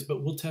much is,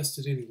 but we'll test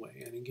it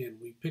anyway. And again,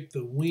 we pick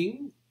the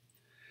wing,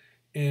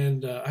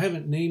 and I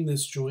haven't named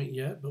this joint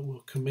yet, but we'll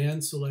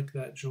command select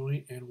that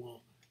joint, and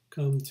we'll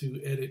come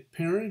to edit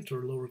parent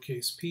or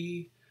lowercase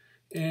p.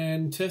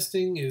 And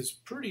testing is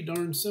pretty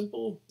darn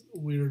simple.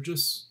 We're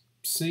just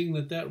seeing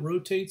that that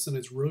rotates, and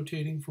it's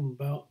rotating from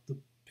about the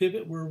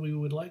pivot where we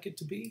would like it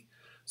to be.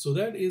 So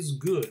that is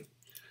good.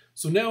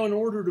 So now in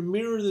order to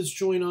mirror this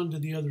joint onto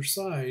the other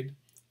side,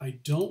 I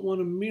don't want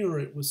to mirror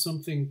it with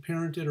something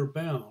parented or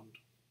bound.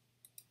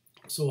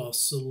 So I'll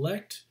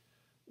select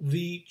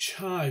the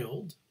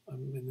child,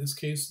 in this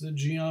case the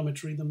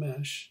geometry, the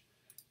mesh,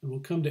 and we'll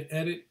come to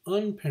edit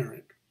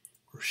unparent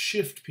or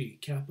shift P,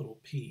 capital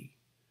P,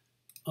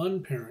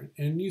 unparent,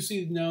 and you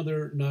see now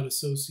they're not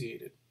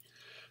associated.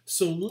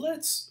 So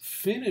let's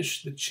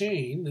finish the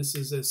chain. This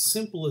is as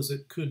simple as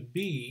it could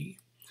be,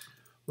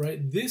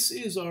 right? This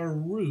is our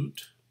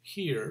root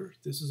here.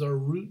 This is our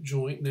root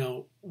joint.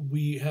 Now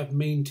we have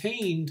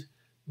maintained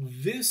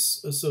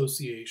this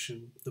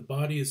association. The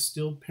body is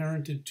still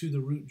parented to the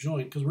root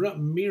joint because we're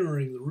not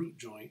mirroring the root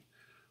joint.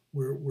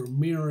 We're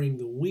mirroring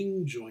the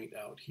wing joint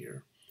out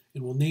here,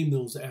 and we'll name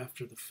those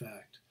after the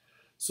fact.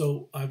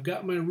 So I've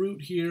got my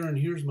root here, and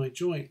here's my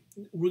joint.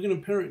 We're going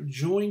to parent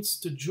joints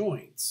to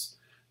joints.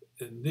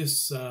 And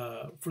this,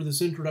 for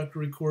this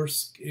introductory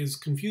course, is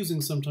confusing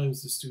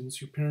sometimes to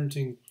students. You're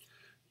parenting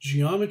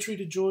geometry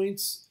to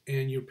joints,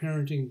 and you're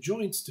parenting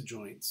joints to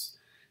joints.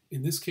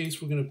 In this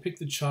case, we're going to pick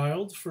the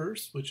child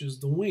first, which is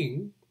the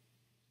wing.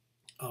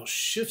 I'll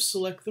shift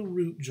select the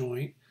root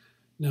joint.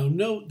 Now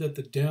note that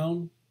the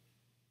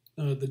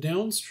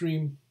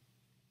downstream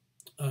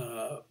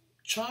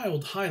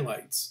child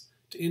highlights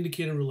to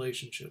indicate a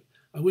relationship.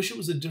 I wish it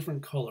was a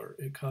different color.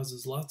 It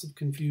causes lots of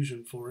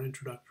confusion for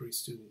introductory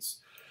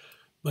students.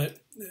 But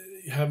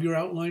have your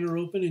outliner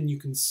open, and you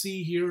can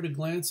see here at a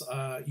glance,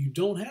 you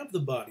don't have the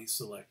body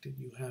selected.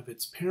 You have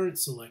its parent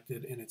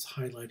selected, and it's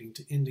highlighting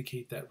to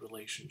indicate that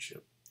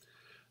relationship.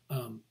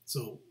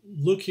 So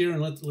look here,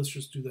 and let's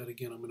just do that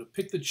again. I'm going to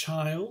pick the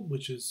child,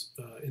 which is,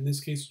 in this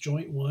case,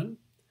 joint 1.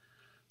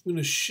 I'm going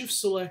to shift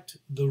select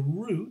the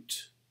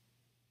root.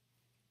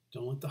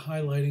 Don't let the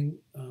highlighting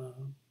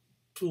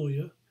fool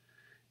you.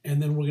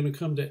 And then we're going to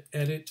come to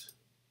edit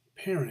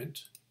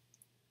parent.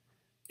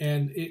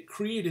 And it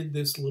created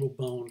this little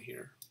bone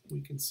here.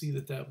 We can see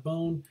that that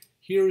bone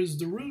here is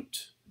the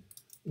root.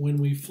 When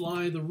we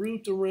fly the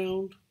root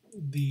around,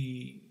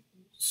 the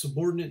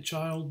subordinate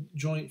child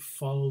joint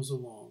follows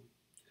along.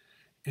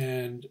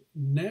 And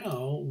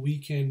now we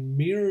can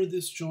mirror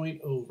this joint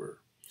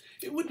over.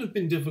 It wouldn't have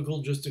been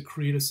difficult just to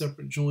create a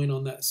separate joint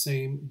on that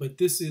same, but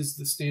this is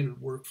the standard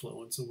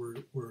workflow. And so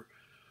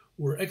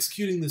we're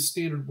executing the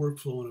standard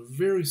workflow in a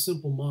very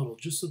simple model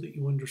just so that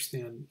you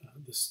understand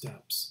the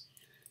steps.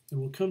 And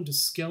we'll come to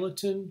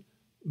skeleton,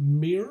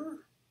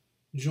 mirror,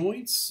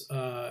 joints.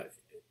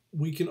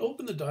 We can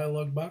open the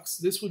dialog box.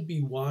 This would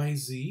be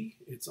YZ.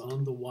 It's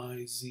on the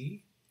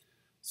YZ.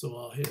 So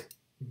I'll hit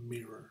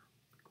mirror.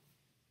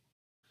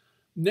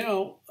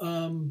 Now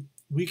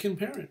we can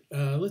parent.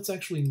 Let's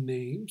actually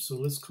name. So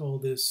let's call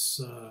this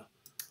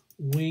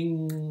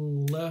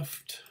wing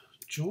left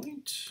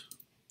joint.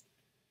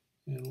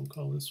 And we'll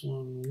call this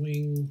one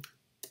wing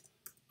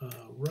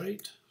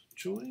right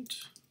joint.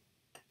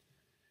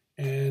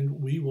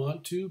 And we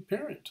want to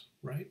parent,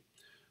 right?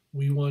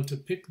 We want to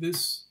pick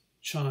this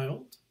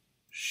child,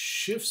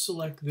 shift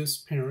select this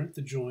parent,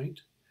 the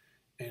joint,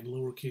 and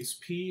lowercase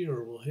p,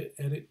 or we'll hit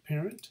edit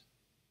parent.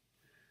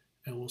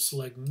 And we'll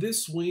select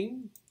this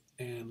wing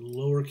and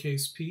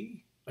lowercase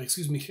p,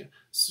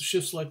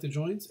 shift select the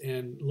joints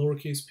and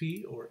lowercase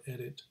p or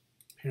edit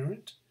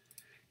parent.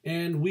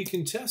 And we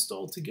can test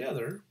all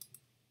together.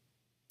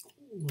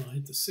 We'll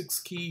hit the 6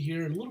 key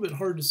here. A little bit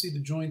hard to see the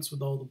joints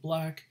with all the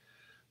black.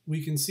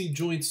 We can see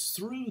joints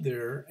through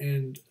there,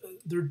 and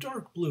they're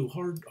dark blue,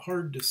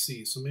 hard to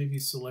see. So maybe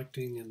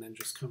selecting and then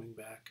just coming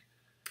back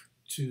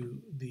to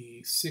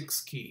the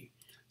 6 key.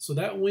 So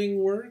that wing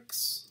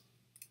works.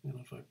 And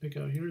if I pick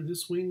out here,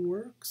 this wing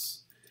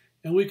works.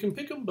 And we can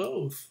pick them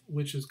both,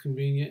 which is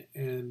convenient,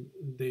 and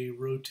they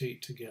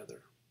rotate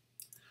together.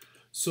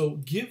 So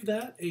give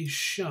that a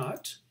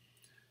shot.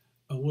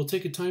 We'll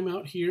take a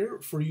timeout here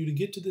for you to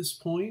get to this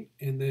point,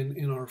 and then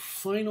in our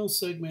final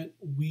segment,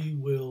 we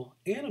will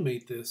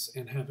animate this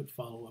and have it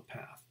follow a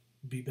path.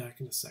 Be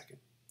back in a second.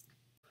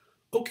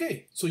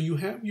 Okay, so you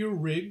have your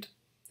rigged.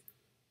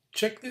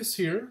 Check this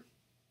here.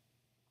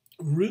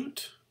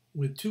 Root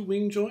with 2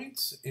 wing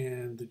joints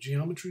and the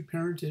geometry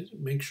parented.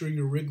 Make sure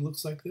your rig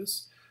looks like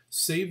this.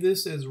 Save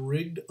this as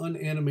rigged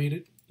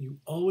unanimated. You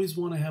always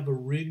want to have a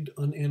rigged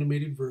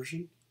unanimated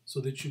version so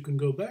that you can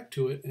go back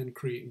to it and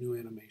create new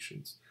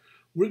animations.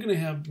 We're going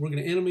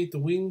to animate the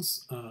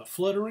wings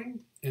fluttering,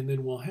 and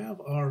then we'll have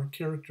our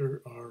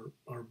character,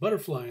 our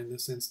butterfly in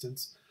this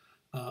instance,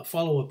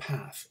 follow a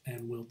path,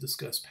 and we'll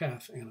discuss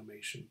path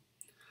animation.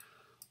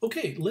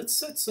 Okay, let's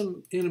set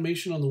some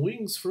animation on the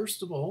wings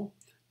first of all.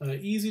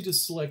 Easy to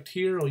select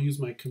here. I'll use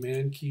my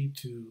command key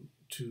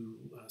to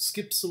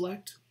skip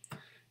select.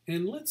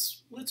 And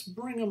let's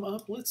bring them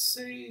up, let's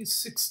say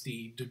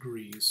 60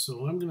 degrees.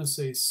 So I'm going to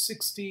say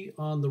 60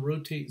 on the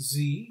rotate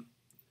Z.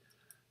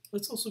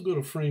 Let's also go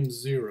to frame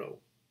 0.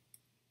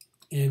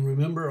 And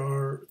remember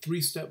our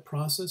 3-step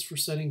process for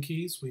setting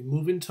keys. We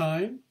move in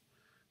time.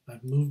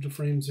 I've moved to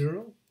frame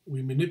 0.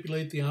 We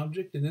manipulate the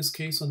object. In this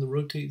case, on the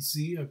rotate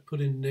Z, I've put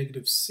in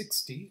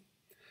 -60.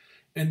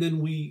 And then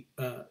we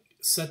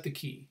set the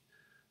key.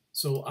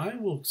 So I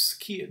will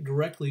key it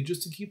directly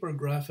just to keep our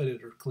graph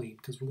editor clean,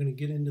 because we're going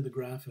to get into the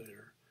graph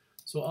editor.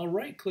 So I'll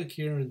right click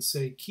here and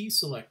say key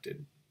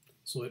selected.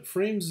 So at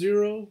frame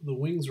 0, the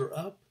wings are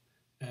up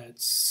at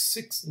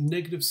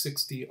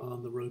 -60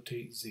 on the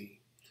rotate Z.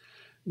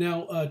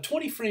 Now, a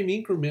 20 frame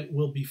increment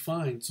will be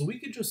fine. So we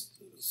could just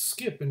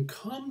skip and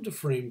come to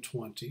frame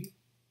 20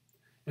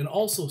 and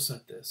also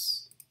set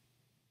this.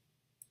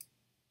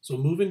 So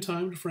move in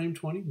time to frame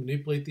 20,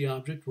 manipulate the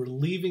object. We're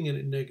leaving it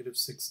at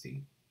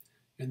 -60.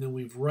 And then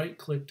we've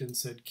right-clicked and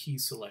said key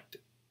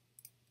selected.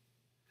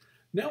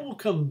 Now we'll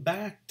come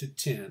back to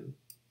 10,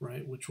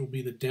 right, which will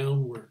be the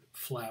downward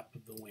flap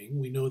of the wing.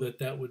 We know that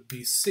that would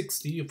be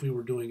 60 if we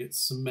were doing it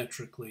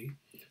symmetrically.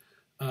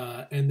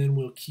 And then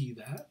we'll key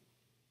that.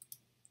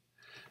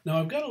 Now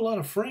I've got a lot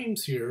of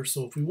frames here,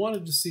 so if we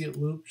wanted to see it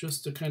loop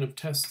just to kind of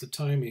test the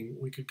timing,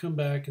 we could come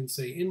back and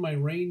say in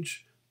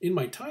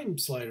my time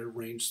slider,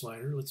 range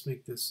slider, let's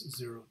make this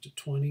 0 to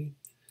 20.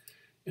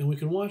 And we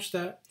can watch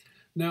that.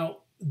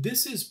 Now,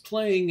 this is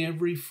playing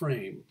every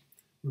frame.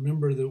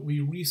 Remember that we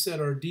reset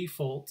our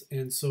default,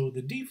 and so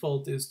the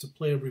default is to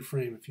play every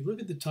frame. If you look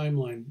at the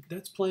timeline,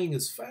 that's playing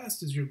as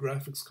fast as your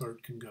graphics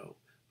card can go,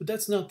 but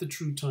that's not the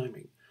true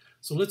timing.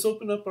 So let's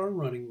open up our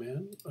Running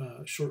Man,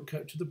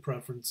 shortcut to the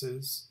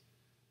preferences.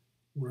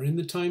 We're in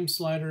the time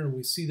slider, and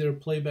we see their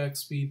playback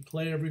speed,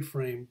 play every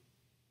frame.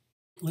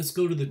 Let's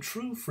go to the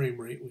true frame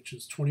rate, which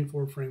is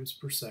 24 frames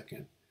per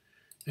second.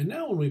 And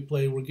now when we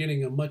play, we're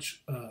getting a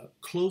much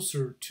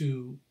closer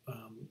to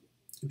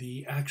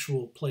the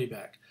actual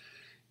playback.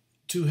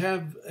 To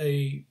have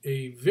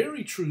a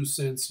very true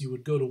sense, you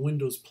would go to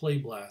Windows Play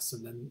Blast,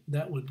 and then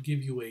that would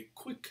give you a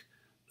quick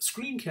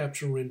screen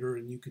capture render,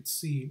 and you could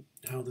see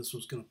how this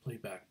was going to play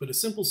back. But a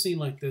simple scene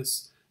like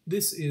this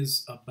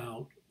is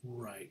about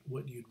right,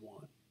 what you'd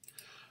want.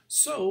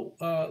 So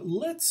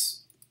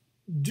let's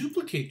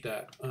duplicate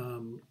that.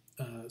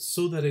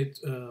 So that it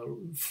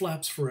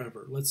flaps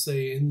forever. Let's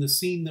say in the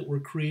scene that we're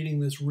creating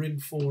this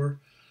rig for,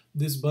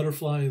 this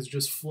butterfly is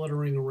just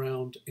fluttering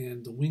around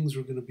and the wings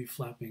are going to be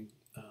flapping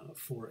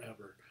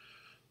forever.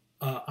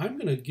 I'm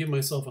going to give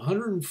myself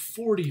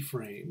 140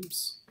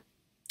 frames.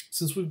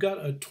 Since we've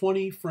got a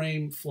 20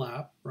 frame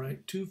flap,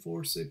 right? 2,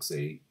 4, 6,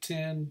 8,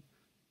 10,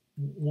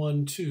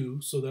 1, 2.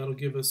 So that'll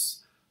give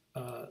us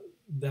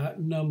that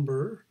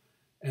number.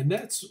 And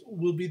that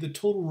will be the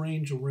total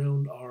range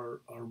around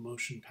our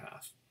motion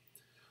path.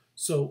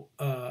 So,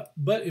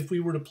 but if we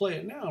were to play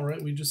it now,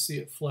 right, we just see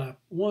it flap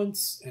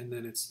once and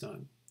then it's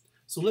done.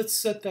 So let's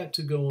set that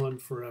to go on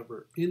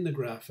forever in the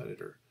graph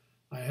editor.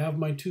 I have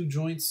my 2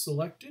 joints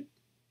selected,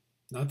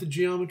 not the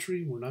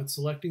geometry. We're not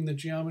selecting the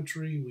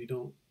geometry. We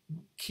don't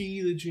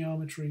key the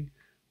geometry.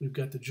 We've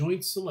got the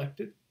joints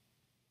selected.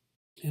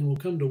 And we'll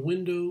come to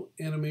Window,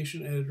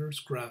 Animation Editors,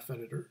 Graph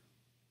Editor.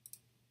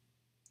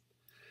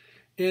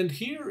 And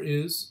here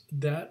is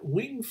that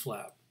wing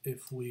flap.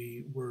 If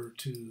we were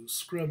to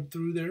scrub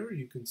through there,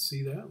 you can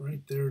see that,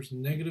 right? There's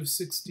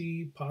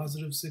 -60,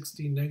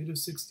 +60,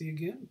 -60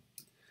 again.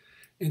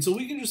 And so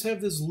we can just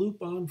have this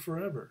loop on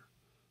forever.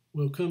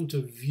 We'll come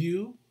to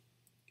View,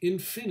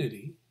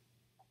 Infinity,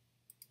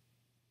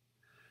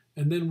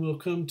 and then we'll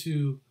come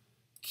to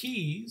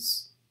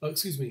Curves,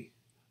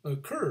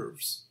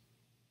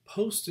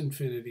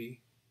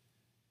 Post-Infinity,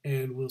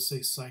 and we'll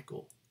say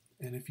Cycle.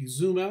 And if you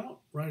zoom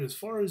out, right, as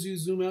far as you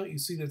zoom out, you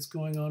see that's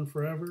going on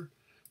forever.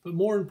 But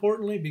more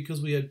importantly,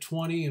 because we had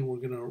 20 and we're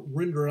going to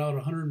render out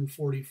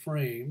 140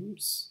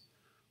 frames,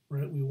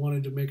 right, we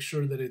wanted to make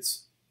sure that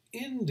it's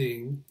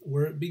ending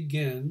where it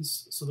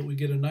begins so that we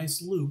get a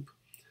nice loop.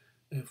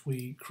 If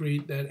we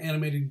create that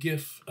animated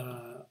GIF,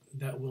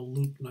 that will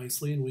loop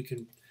nicely, and we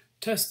can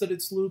test that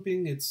it's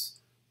looping. It's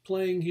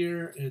playing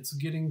here, it's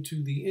getting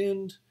to the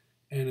end,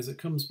 and as it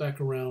comes back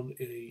around,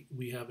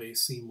 we have a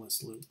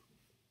seamless loop.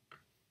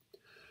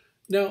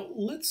 Now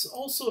let's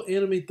also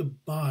animate the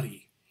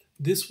body.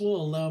 This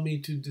will allow me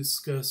to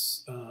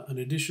discuss an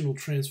additional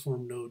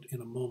transform node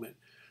in a moment.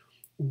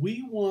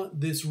 We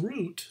want this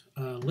root,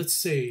 let's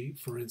say,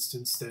 for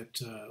instance,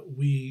 that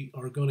we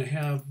are going to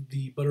have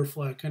the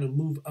butterfly kind of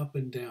move up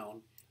and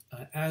down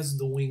as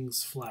the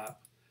wings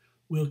flap.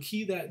 We'll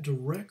key that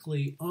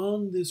directly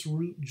on this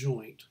root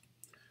joint.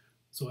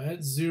 So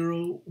at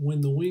 0,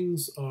 when the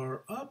wings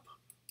are up,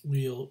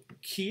 we'll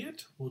key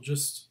it. We'll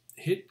just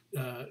hit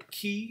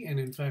key and,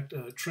 in fact,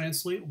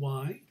 translate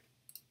Y.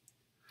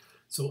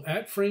 So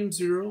at frame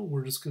 0,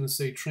 we're just going to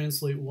say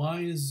translate Y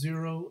is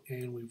 0,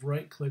 and we've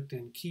right-clicked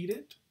and keyed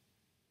it.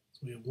 So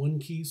we have one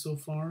key so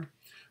far.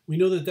 We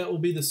know that that will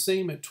be the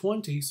same at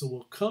 20, so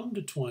we'll come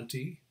to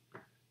 20,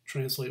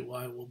 translate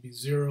Y will be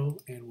 0,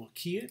 and we'll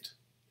key it.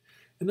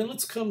 And then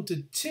let's come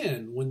to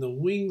 10. When the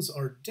wings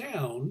are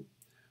down,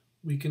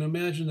 we can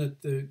imagine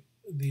that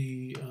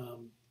the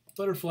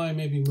butterfly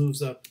maybe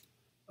moves up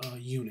a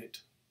unit.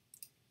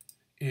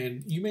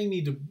 And you may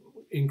need to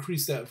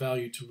increase that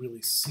value to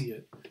really see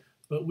it.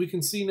 But we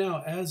can see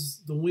now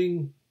as the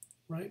wing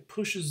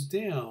pushes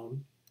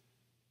down,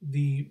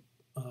 the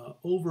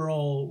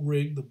overall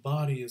rig, the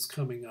body, is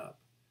coming up.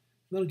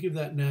 And that'll give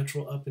that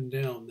natural up and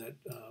down that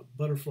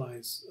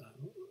butterflies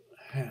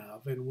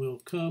have. And we'll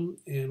come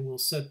and we'll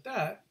set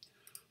that,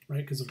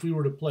 because if we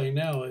were to play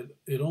now,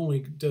 it only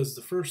does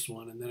the first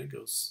one and then it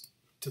goes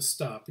to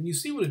stop. And you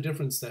see what a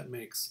difference that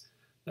makes.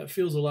 That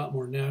feels a lot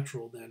more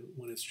natural than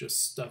when it's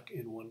just stuck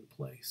in one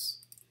place.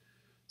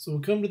 So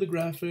we'll come to the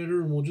graph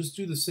editor and we'll just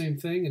do the same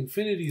thing.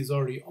 Infinity is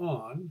already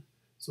on.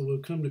 So we'll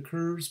come to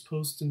curves,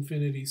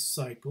 post-infinity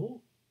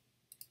cycle.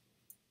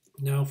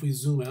 Now if we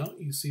zoom out,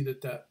 you see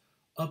that that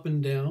up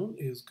and down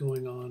is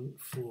going on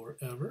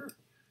forever.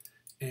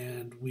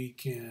 And we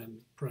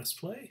can press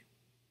play.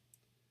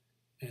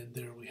 And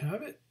there we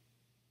have it.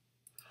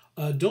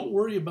 Don't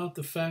worry about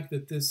the fact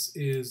that this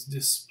is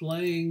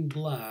displaying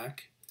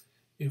black.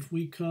 If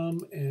we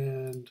come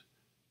and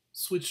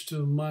switch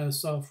to Maya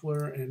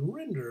software and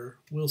render,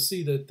 we'll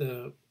see that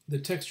the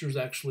texture is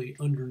actually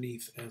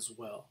underneath as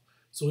well.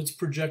 So it's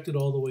projected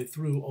all the way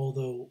through,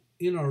 although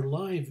in our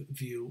live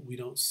view, we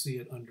don't see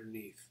it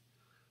underneath.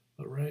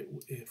 But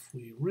if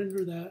we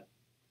render that,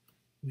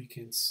 we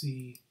can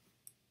see.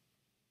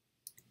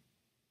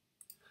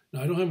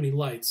 Now I don't have any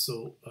lights,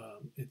 so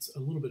it's a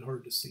little bit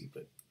hard to see,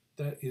 but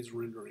that is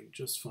rendering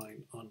just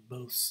fine on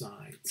both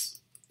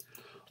sides.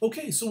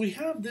 Okay, so we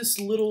have this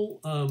little,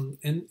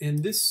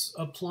 and this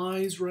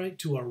applies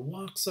to our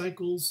walk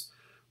cycles.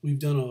 We've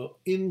done a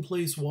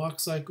in-place walk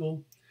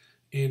cycle,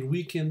 and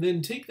we can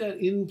then take that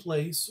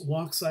in-place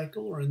walk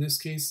cycle, or in this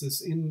case,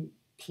 this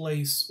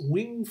in-place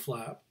wing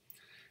flap,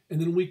 and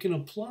then we can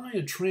apply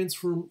a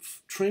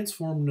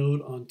transform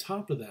node on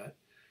top of that.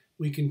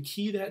 We can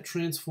key that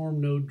transform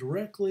node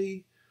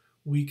directly.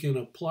 We can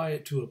apply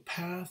it to a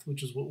path,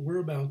 which is what we're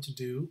about to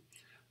do,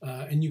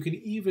 and you can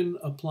even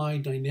apply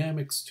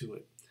dynamics to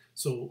it.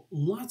 So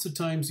lots of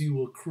times you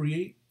will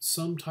create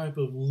some type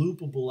of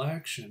loopable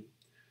action,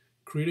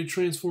 create a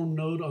transform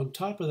node on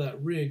top of that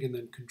rig, and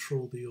then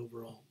control the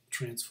overall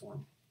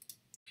transform.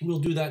 We'll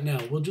do that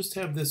now. We'll just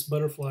have this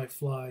butterfly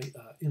fly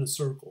in a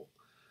circle.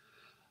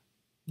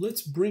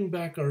 Let's bring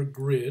back our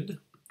grid,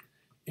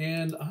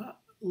 and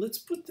let's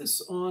put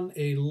this on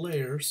a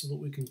layer so that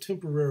we can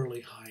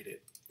temporarily hide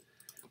it.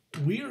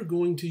 We are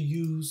going to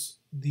use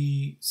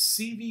the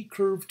CV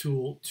curve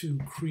tool to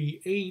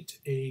create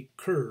a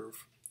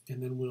curve,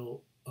 and then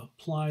we'll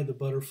apply the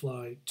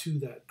butterfly to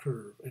that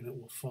curve and it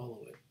will follow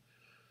it.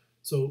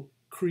 So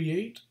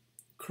create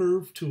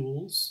curve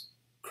tools,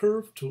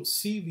 curve tool,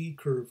 CV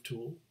curve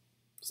tool,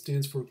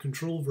 stands for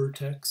control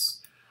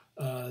vertex.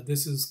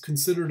 This is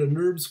considered a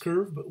NURBS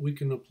curve, but we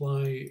can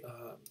apply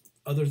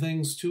other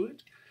things to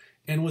it.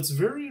 And what's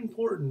very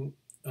important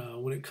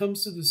when it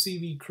comes to the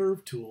CV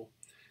curve tool,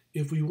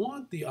 if we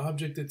want the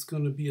object that's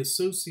going to be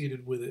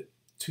associated with it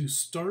to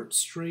start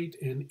straight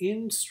and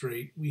end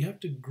straight, we have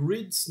to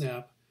grid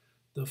snap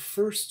the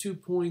first 2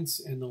 points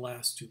and the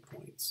last 2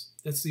 points.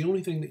 That's the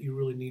only thing that you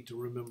really need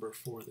to remember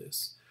for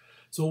this.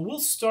 So we'll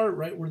start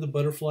right where the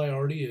butterfly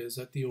already is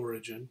at the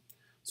origin.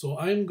 So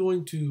I'm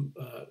going to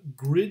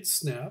grid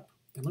snap,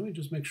 and let me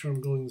just make sure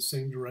I'm going the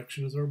same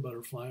direction as our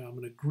butterfly. I'm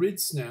going to grid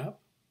snap,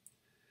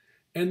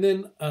 and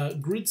then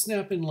grid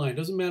snap in line.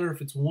 Doesn't matter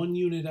if it's 1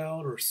 unit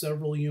out or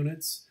several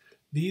units.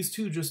 These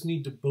two just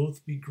need to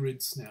both be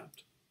grid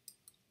snapped.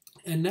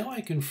 And now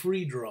I can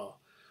free draw.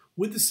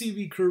 With the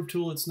CV curve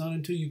tool, it's not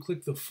until you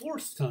click the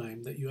 4th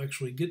time that you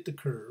actually get the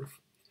curve.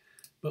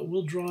 But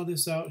we'll draw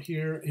this out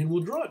here, and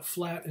we'll draw it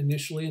flat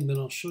initially, and then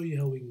I'll show you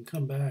how we can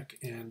come back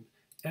and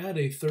add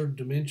a 3rd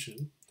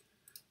dimension.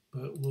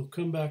 But we'll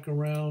come back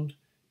around,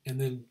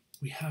 and then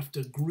we have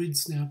to grid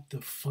snap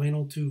the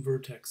final 2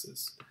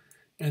 vertexes.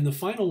 And the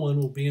final one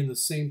will be in the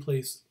same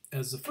place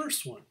as the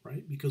first one,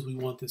 right? Because we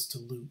want this to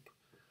loop.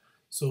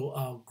 So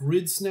I'll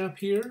grid snap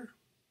here,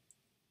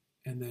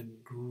 and then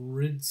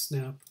grid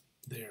snap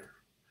there.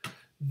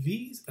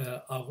 These,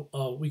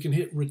 we can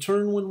hit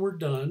return when we're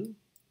done.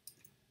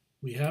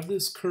 We have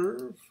this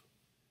curve,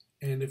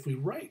 and if we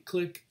right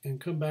click and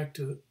come back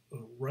to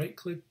right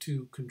click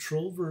to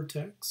control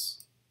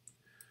vertex,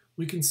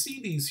 we can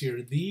see these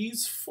here.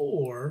 These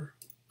four,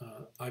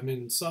 I'm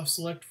in soft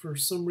select for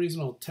some reason.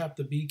 I'll tap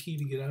the B key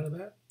to get out of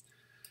that.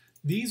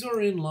 These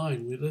are in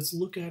line. Let's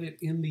look at it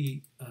in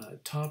the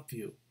top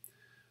view.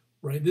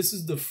 Right, this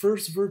is the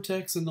first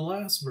vertex and the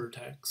last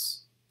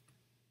vertex.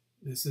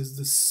 This is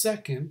the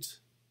second,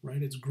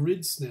 right? It's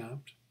grid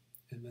snapped,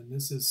 and then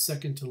this is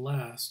second to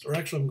last. Or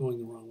actually, I'm going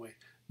the wrong way.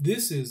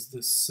 This is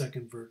the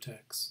second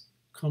vertex,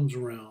 comes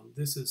around.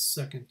 This is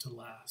second to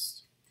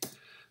last.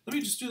 Let me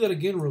just do that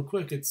again real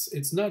quick.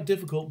 It's not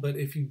difficult, but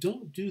if you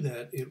don't do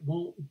that, it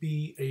won't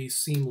be a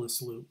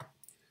seamless loop.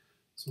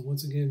 So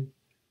once again,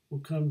 we'll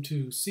come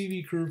to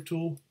CV Curve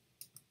Tool.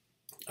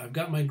 I've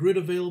got my grid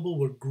available.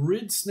 We're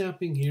grid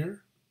snapping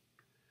here.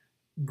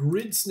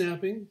 Grid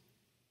snapping,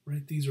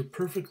 right? These are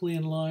perfectly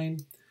in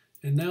line.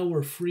 And now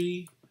we're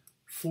free.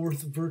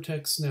 Fourth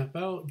vertex snap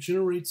out,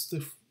 generates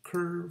the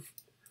curve,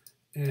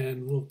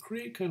 and we'll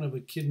create kind of a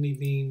kidney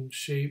bean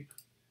shape.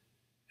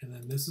 And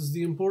then this is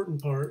the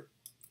important part.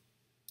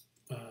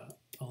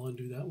 I'll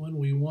undo that one.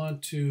 We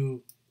want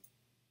to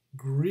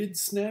grid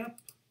snap.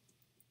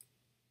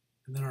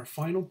 And then our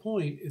final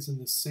point is in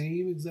the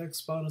same exact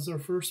spot as our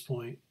first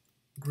point.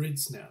 Grid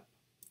snap,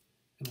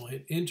 and we'll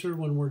hit enter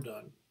when we're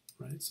done,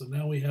 right? So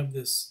now we have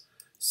this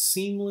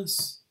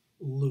seamless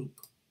loop.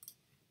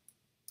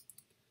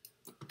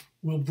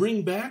 We'll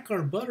bring back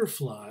our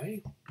butterfly,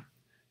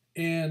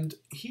 and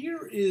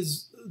here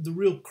is the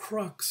real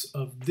crux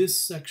of this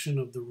section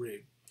of the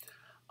rig.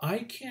 I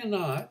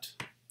cannot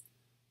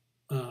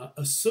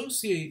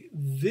associate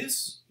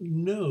this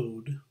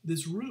node,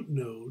 this root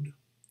node,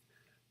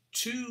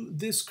 to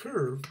this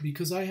curve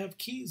because I have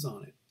keys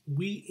on it.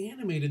 We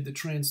animated the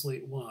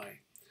translate Y.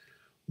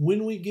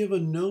 When we give a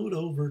node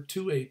over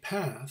to a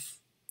path,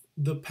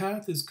 the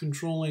path is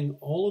controlling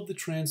all of the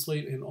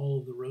translate and all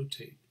of the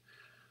rotate.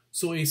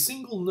 So a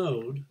single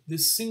node,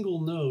 this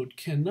single node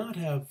cannot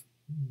have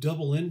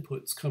double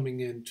inputs coming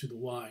into the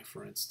Y,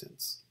 for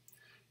instance.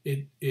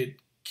 It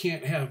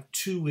can't have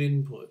two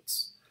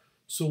inputs.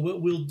 So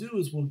what we'll do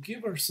is we'll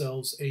give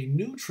ourselves a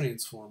new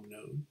transform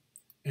node,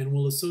 and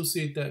we'll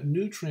associate that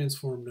new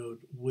transform node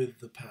with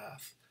the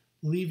path,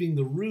 leaving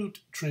the root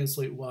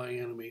translate Y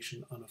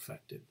animation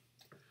unaffected.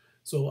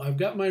 So I've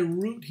got my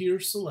root here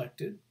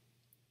selected,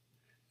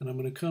 and I'm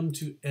going to come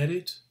to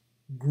Edit,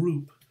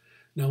 Group.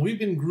 Now we've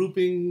been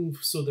grouping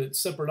so that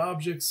separate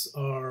objects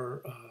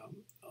are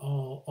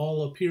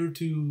all appear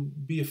to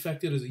be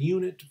affected as a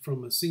unit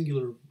from a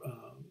singular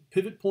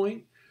pivot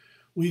point.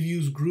 We've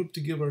used Group to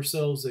give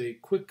ourselves a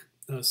quick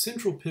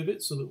central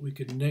pivot so that we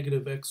could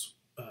negative X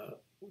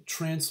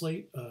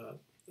translate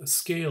a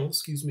scale,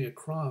 excuse me,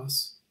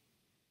 across.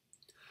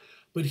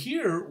 But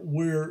here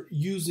we're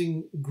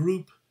using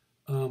Group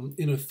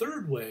in a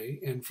third way,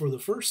 and for the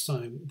first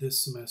time this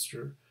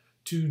semester,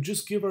 to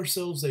just give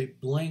ourselves a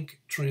blank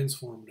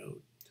transform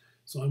node.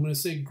 So I'm going to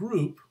say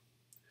Group.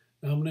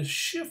 Now I'm going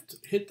to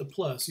hit the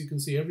plus. You can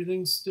see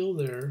everything's still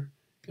there,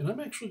 and I'm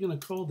actually going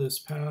to call this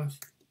path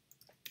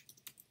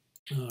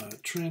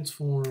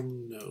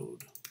transform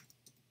node.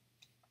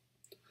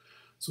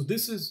 So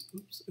this is,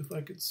 oops, if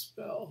I could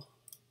spell.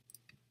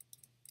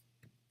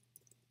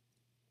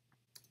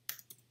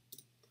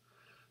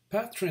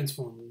 Path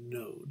transform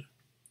node.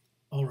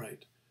 All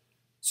right.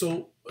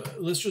 So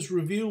let's just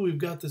review. We've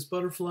got this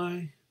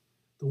butterfly.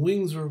 The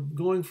wings are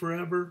going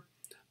forever.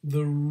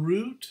 The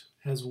root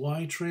has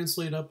Y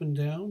translate up and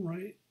down,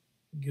 right?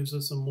 Gives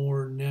us a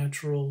more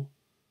natural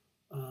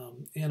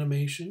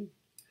animation.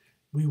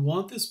 We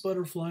want this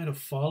butterfly to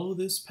follow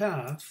this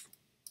path,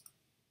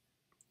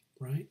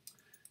 right?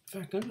 In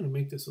fact, I'm going to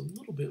make this a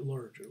little bit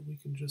larger. We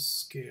can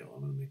just scale.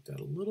 I'm going to make that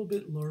a little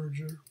bit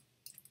larger.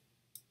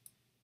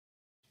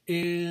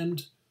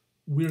 And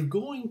we're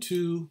going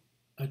to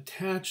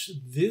attach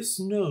this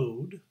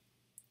node.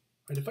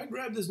 Right? If I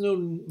grab this node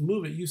and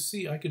move it, you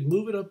see I could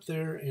move it up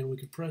there and we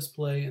could press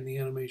play and the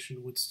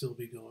animation would still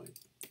be going.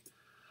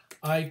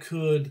 I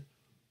could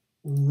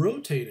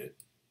rotate it.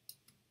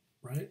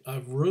 Right?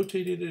 I've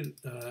rotated it,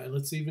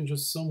 let's even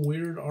just some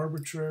weird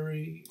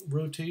arbitrary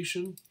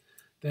rotation.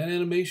 That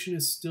animation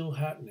is still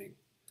happening.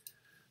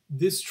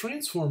 This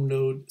transform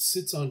node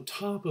sits on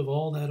top of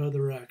all that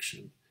other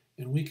action,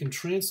 and we can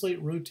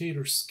translate, rotate,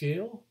 or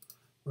scale,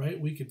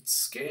 right? We could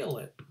scale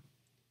it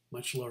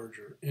much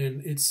larger,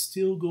 and it's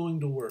still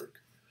going to work.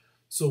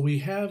 So we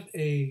have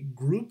a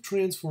group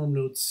transform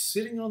node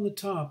sitting on the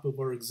top of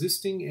our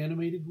existing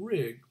animated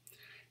rig,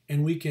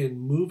 and we can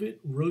move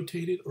it,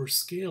 rotate it, or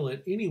scale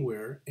it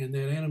anywhere, and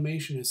that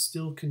animation is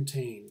still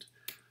contained.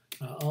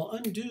 I'll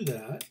undo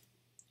that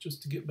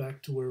just to get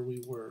back to where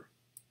we were.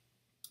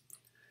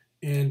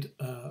 And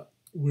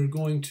we're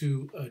going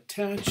to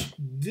attach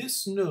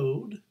this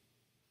node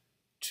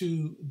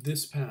to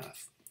this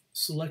path.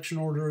 Selection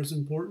order is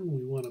important.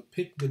 We want to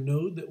pick the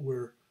node that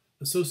we're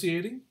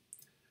associating.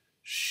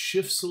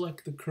 shift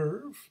select the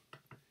curve,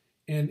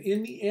 and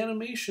in the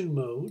animation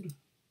mode,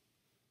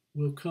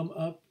 we'll come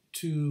up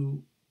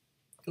to,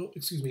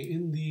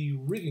 in the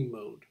rigging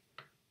mode,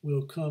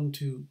 we'll come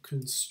to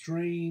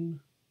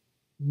constrain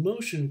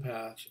motion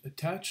path,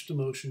 attach to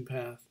motion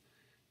path,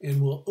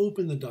 and we'll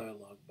open the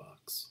dialog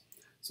box.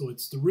 So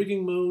it's the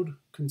rigging mode,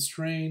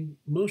 constrain,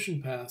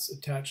 motion paths,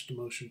 attached to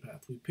motion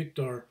path. We picked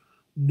our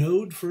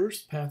node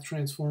first, path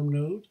transform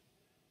node,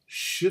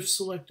 shift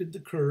selected the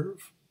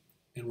curve,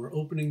 and we're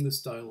opening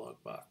this dialog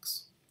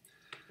box.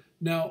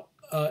 Now,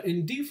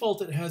 in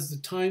default, it has the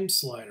time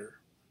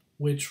slider,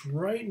 which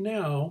right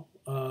now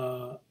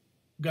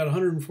got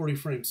 140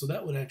 frames, so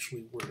that would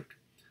actually work.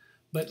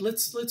 But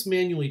let's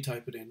manually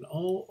type it in.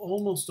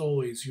 Almost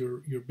always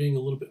you're being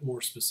a little bit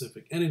more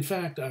specific. And in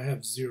fact, I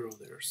have 0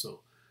 there,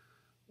 so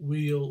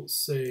we'll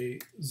say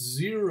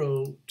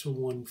 0 to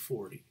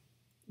 140.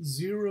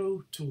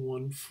 0 to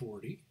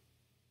 140.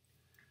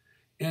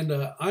 And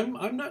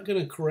I'm not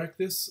going to correct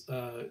this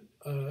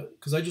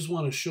because I just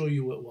want to show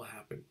you what will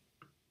happen.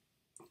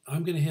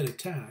 I'm going to hit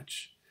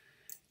attach,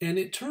 and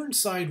it turns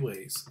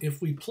sideways.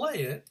 If we play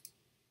it,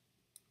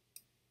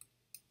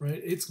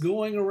 right, it's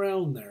going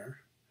around there,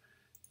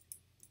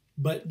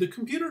 but the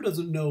computer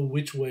doesn't know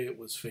which way it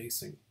was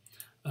facing.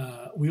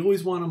 We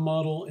always want to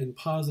model in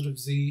positive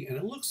Z, and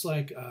it looks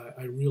like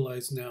I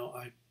realize now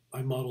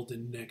I modeled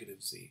in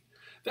negative Z.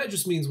 That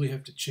just means we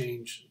have to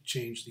change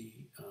the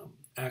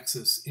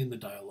axis in the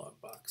dialog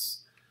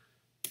box.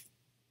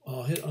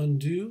 I'll hit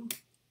undo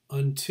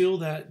until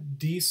that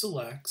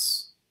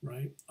deselects,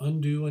 right?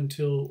 Undo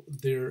until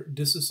they're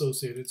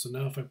disassociated. So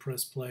now if I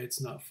press play, it's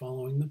not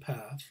following the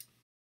path.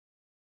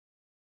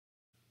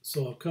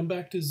 So I'll come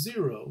back to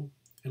 0,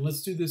 and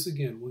let's do this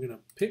again. We're going to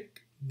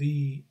pick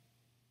the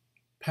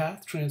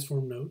path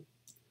transform node,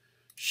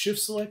 shift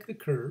select the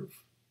curve.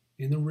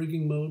 In the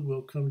rigging mode,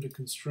 we'll come to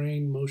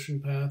constrain motion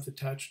path,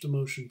 attached to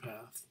motion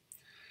path.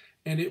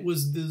 And it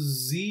was the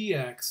Z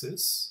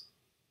axis.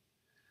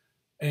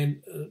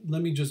 And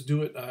let me just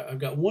do it. I've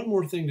got one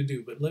more thing to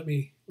do, but let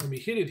me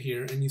hit it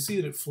here, and you see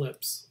that it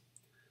flips.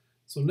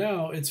 So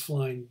now it's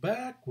flying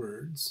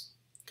backwards,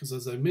 because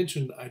as I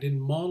mentioned, I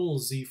didn't model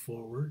Z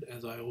forward,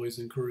 as I always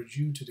encourage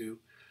you to do.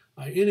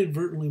 I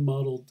inadvertently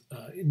modeled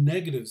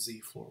negative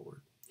Z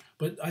forward.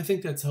 But I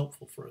think that's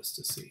helpful for us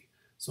to see.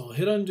 So I'll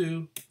hit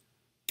undo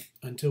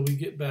until we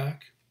get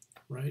back,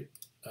 right?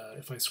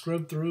 If I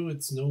scrub through,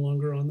 it's no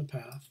longer on the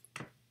path.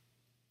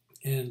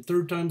 And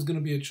third time's going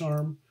to be a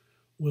charm.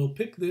 We'll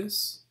pick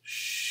this,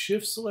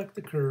 shift select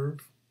the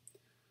curve,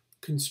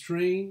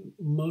 constrain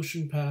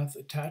motion path,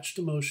 attach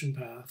to motion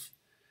path.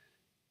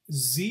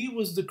 Z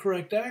was the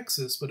correct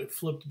axis, but it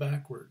flipped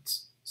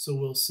backwards. So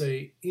we'll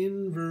say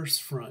inverse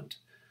front.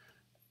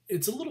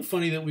 It's a little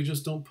funny that we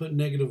just don't put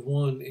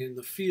 -1 in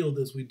the field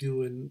as we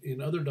do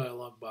in other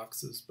dialog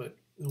boxes, but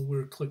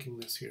we're clicking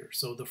this here.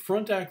 So the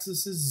front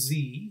axis is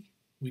Z.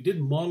 We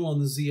didn't model on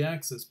the Z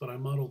axis, but I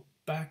modeled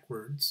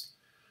backwards.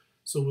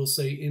 So we'll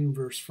say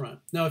inverse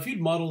front. Now, if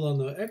you'd modeled on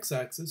the X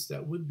axis,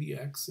 that would be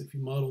X. If you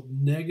modeled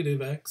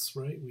 -X,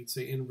 right, we'd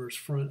say inverse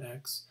front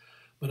X.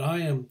 But I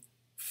am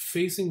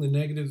facing the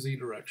negative Z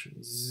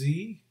direction.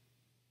 Z,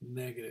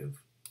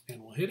 negative,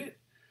 and we'll hit it.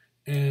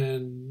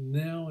 And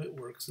now it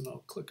works, and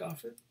I'll click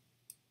off it.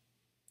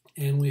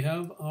 And we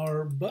have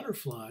our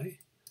butterfly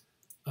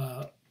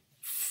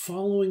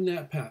following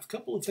that path.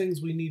 Couple of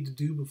things we need to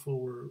do before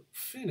we're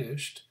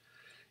finished.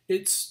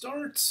 It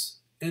starts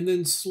and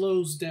then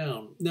slows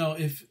down. Now,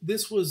 if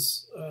this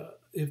was,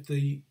 if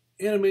the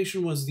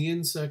animation was the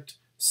insect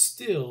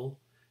still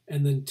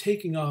and then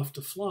taking off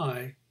to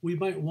fly, we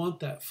might want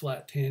that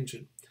flat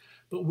tangent.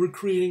 But we're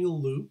creating a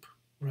loop,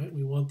 right?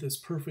 We want this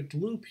perfect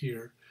loop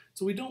here.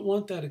 So we don't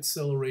want that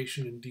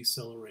acceleration and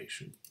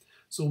deceleration.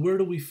 So where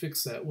do we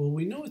fix that? Well,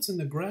 we know it's in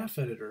the graph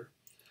editor,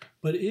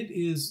 but it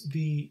is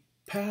the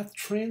path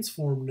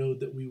transform node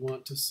that we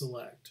want to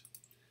select.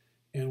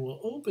 And we'll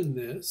open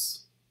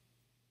this,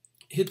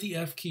 hit the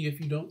F key if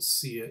you don't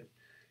see it.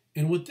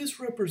 And what this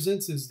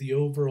represents is the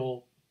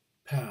overall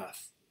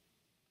path.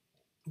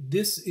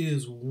 This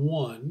is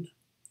 1,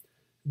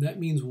 and that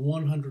means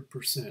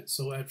 100%.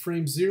 So at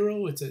frame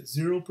 0, it's at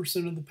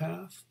 0% of the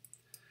path.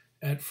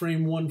 At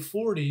frame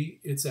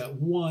 140, it's at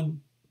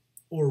 1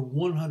 or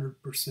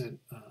 100%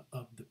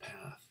 of the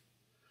path.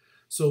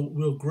 So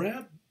we'll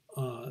grab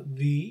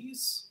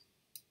these,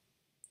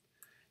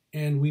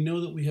 and we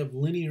know that we have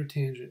linear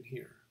tangent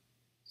here.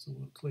 So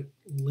we'll click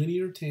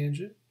linear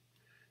tangent,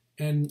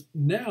 and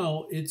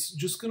now it's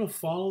just going to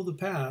follow the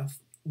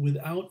path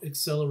without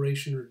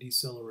acceleration or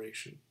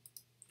deceleration.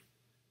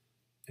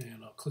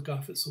 And I'll click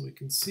off it so we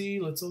can see.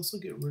 Let's also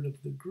get rid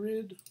of the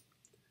grid.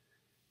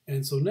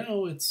 And so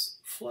now it's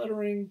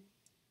fluttering,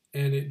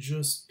 and it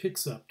just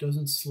picks up,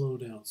 doesn't slow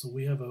down. So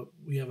we have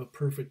a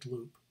perfect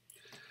loop.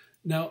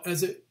 Now,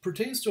 as it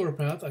pertains to our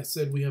path, I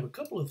said we have a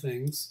couple of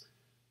things.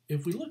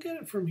 If we look at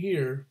it from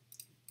here,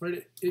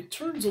 right, it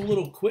turns a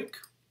little quick.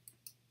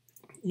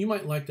 You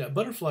might like that.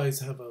 Butterflies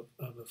have a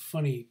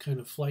funny kind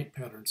of flight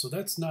pattern, so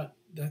that's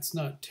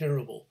not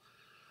terrible.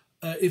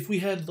 If we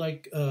had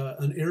like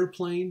an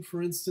airplane,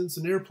 for instance,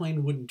 an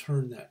airplane wouldn't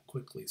turn that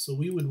quickly. So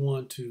we would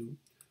want to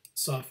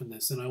soften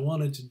this. And I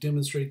wanted to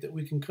demonstrate that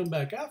we can come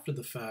back after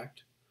the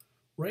fact,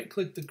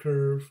 right-click the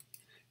curve,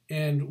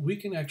 and we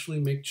can actually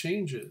make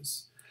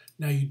changes.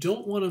 Now you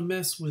don't want to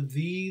mess with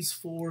these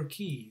four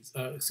keys,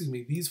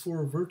 these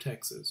four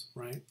vertexes,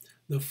 right?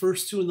 The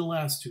first two and the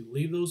last two,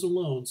 leave those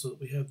alone so that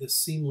we have this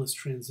seamless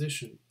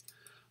transition.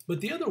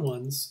 But the other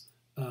ones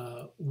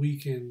we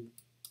can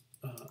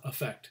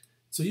affect.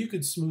 So you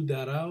could smooth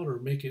that out or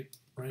make it,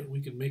 right?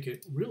 We can make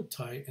it real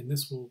tight, and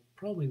this will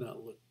probably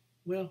not look,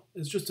 well,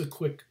 it's just a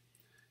quick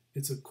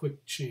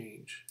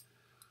change.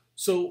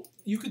 So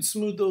you could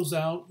smooth those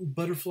out.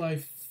 Butterfly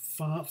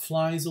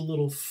flies a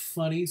little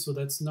funny, so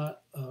that's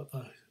not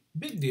a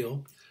big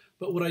deal.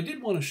 But what I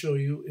did want to show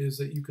you is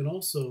that you can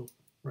also,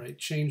 right,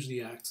 change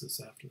the axis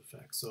after the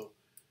fact. So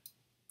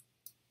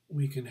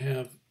we can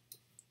have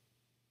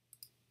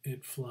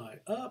it fly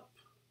up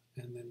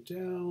and then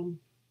down,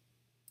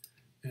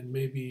 and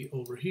maybe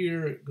over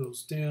here it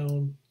goes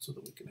down so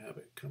that we can have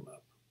it come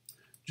up.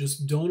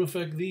 Just don't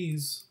affect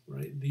these,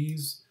 right?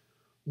 These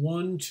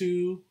 1,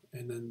 2,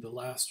 and then the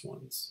last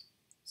ones.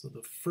 So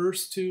the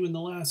first two and the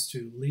last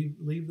two,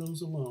 leave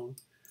those alone.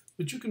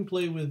 But you can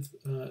play with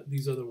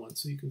these other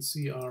ones. So you can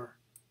see our,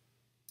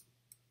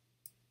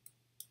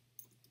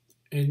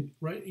 and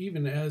right,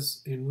 even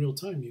as in real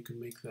time, you can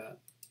make that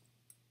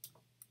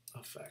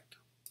effect.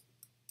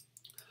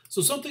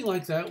 So something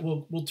like that,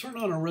 we'll turn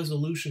on a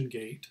resolution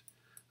gate,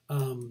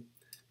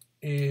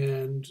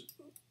 and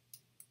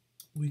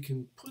we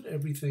can put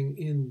everything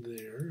in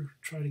there,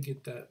 try to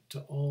get that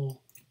to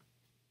all.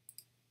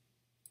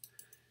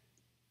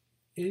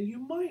 And you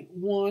might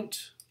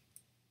want,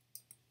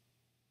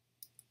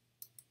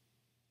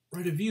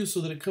 right, a view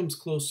so that it comes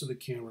close to the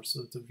camera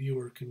so that the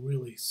viewer can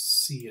really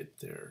see it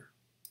there.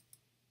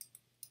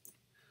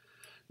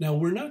 Now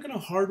we're not going to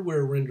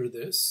hardware render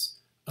this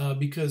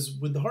because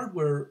with the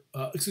hardware,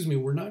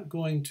 we're not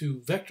going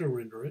to vector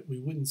render it. We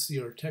wouldn't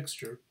see our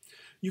texture.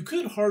 You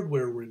could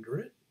hardware render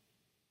it.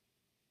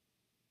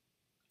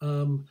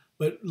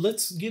 But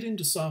let's get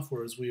into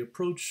software as we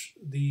approach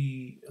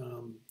the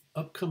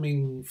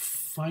upcoming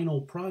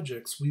final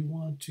projects. We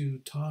want to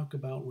talk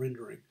about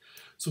rendering.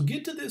 So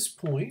get to this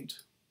point,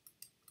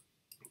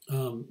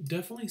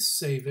 definitely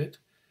save it,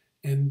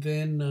 and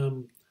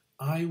then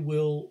I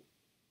will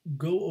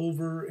go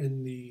over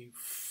in the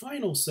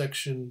final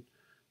section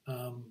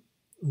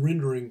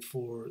rendering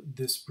for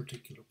this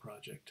particular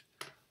project.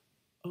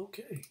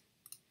 Okay.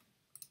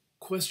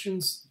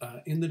 Questions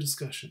in the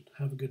discussion.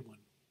 Have a good one.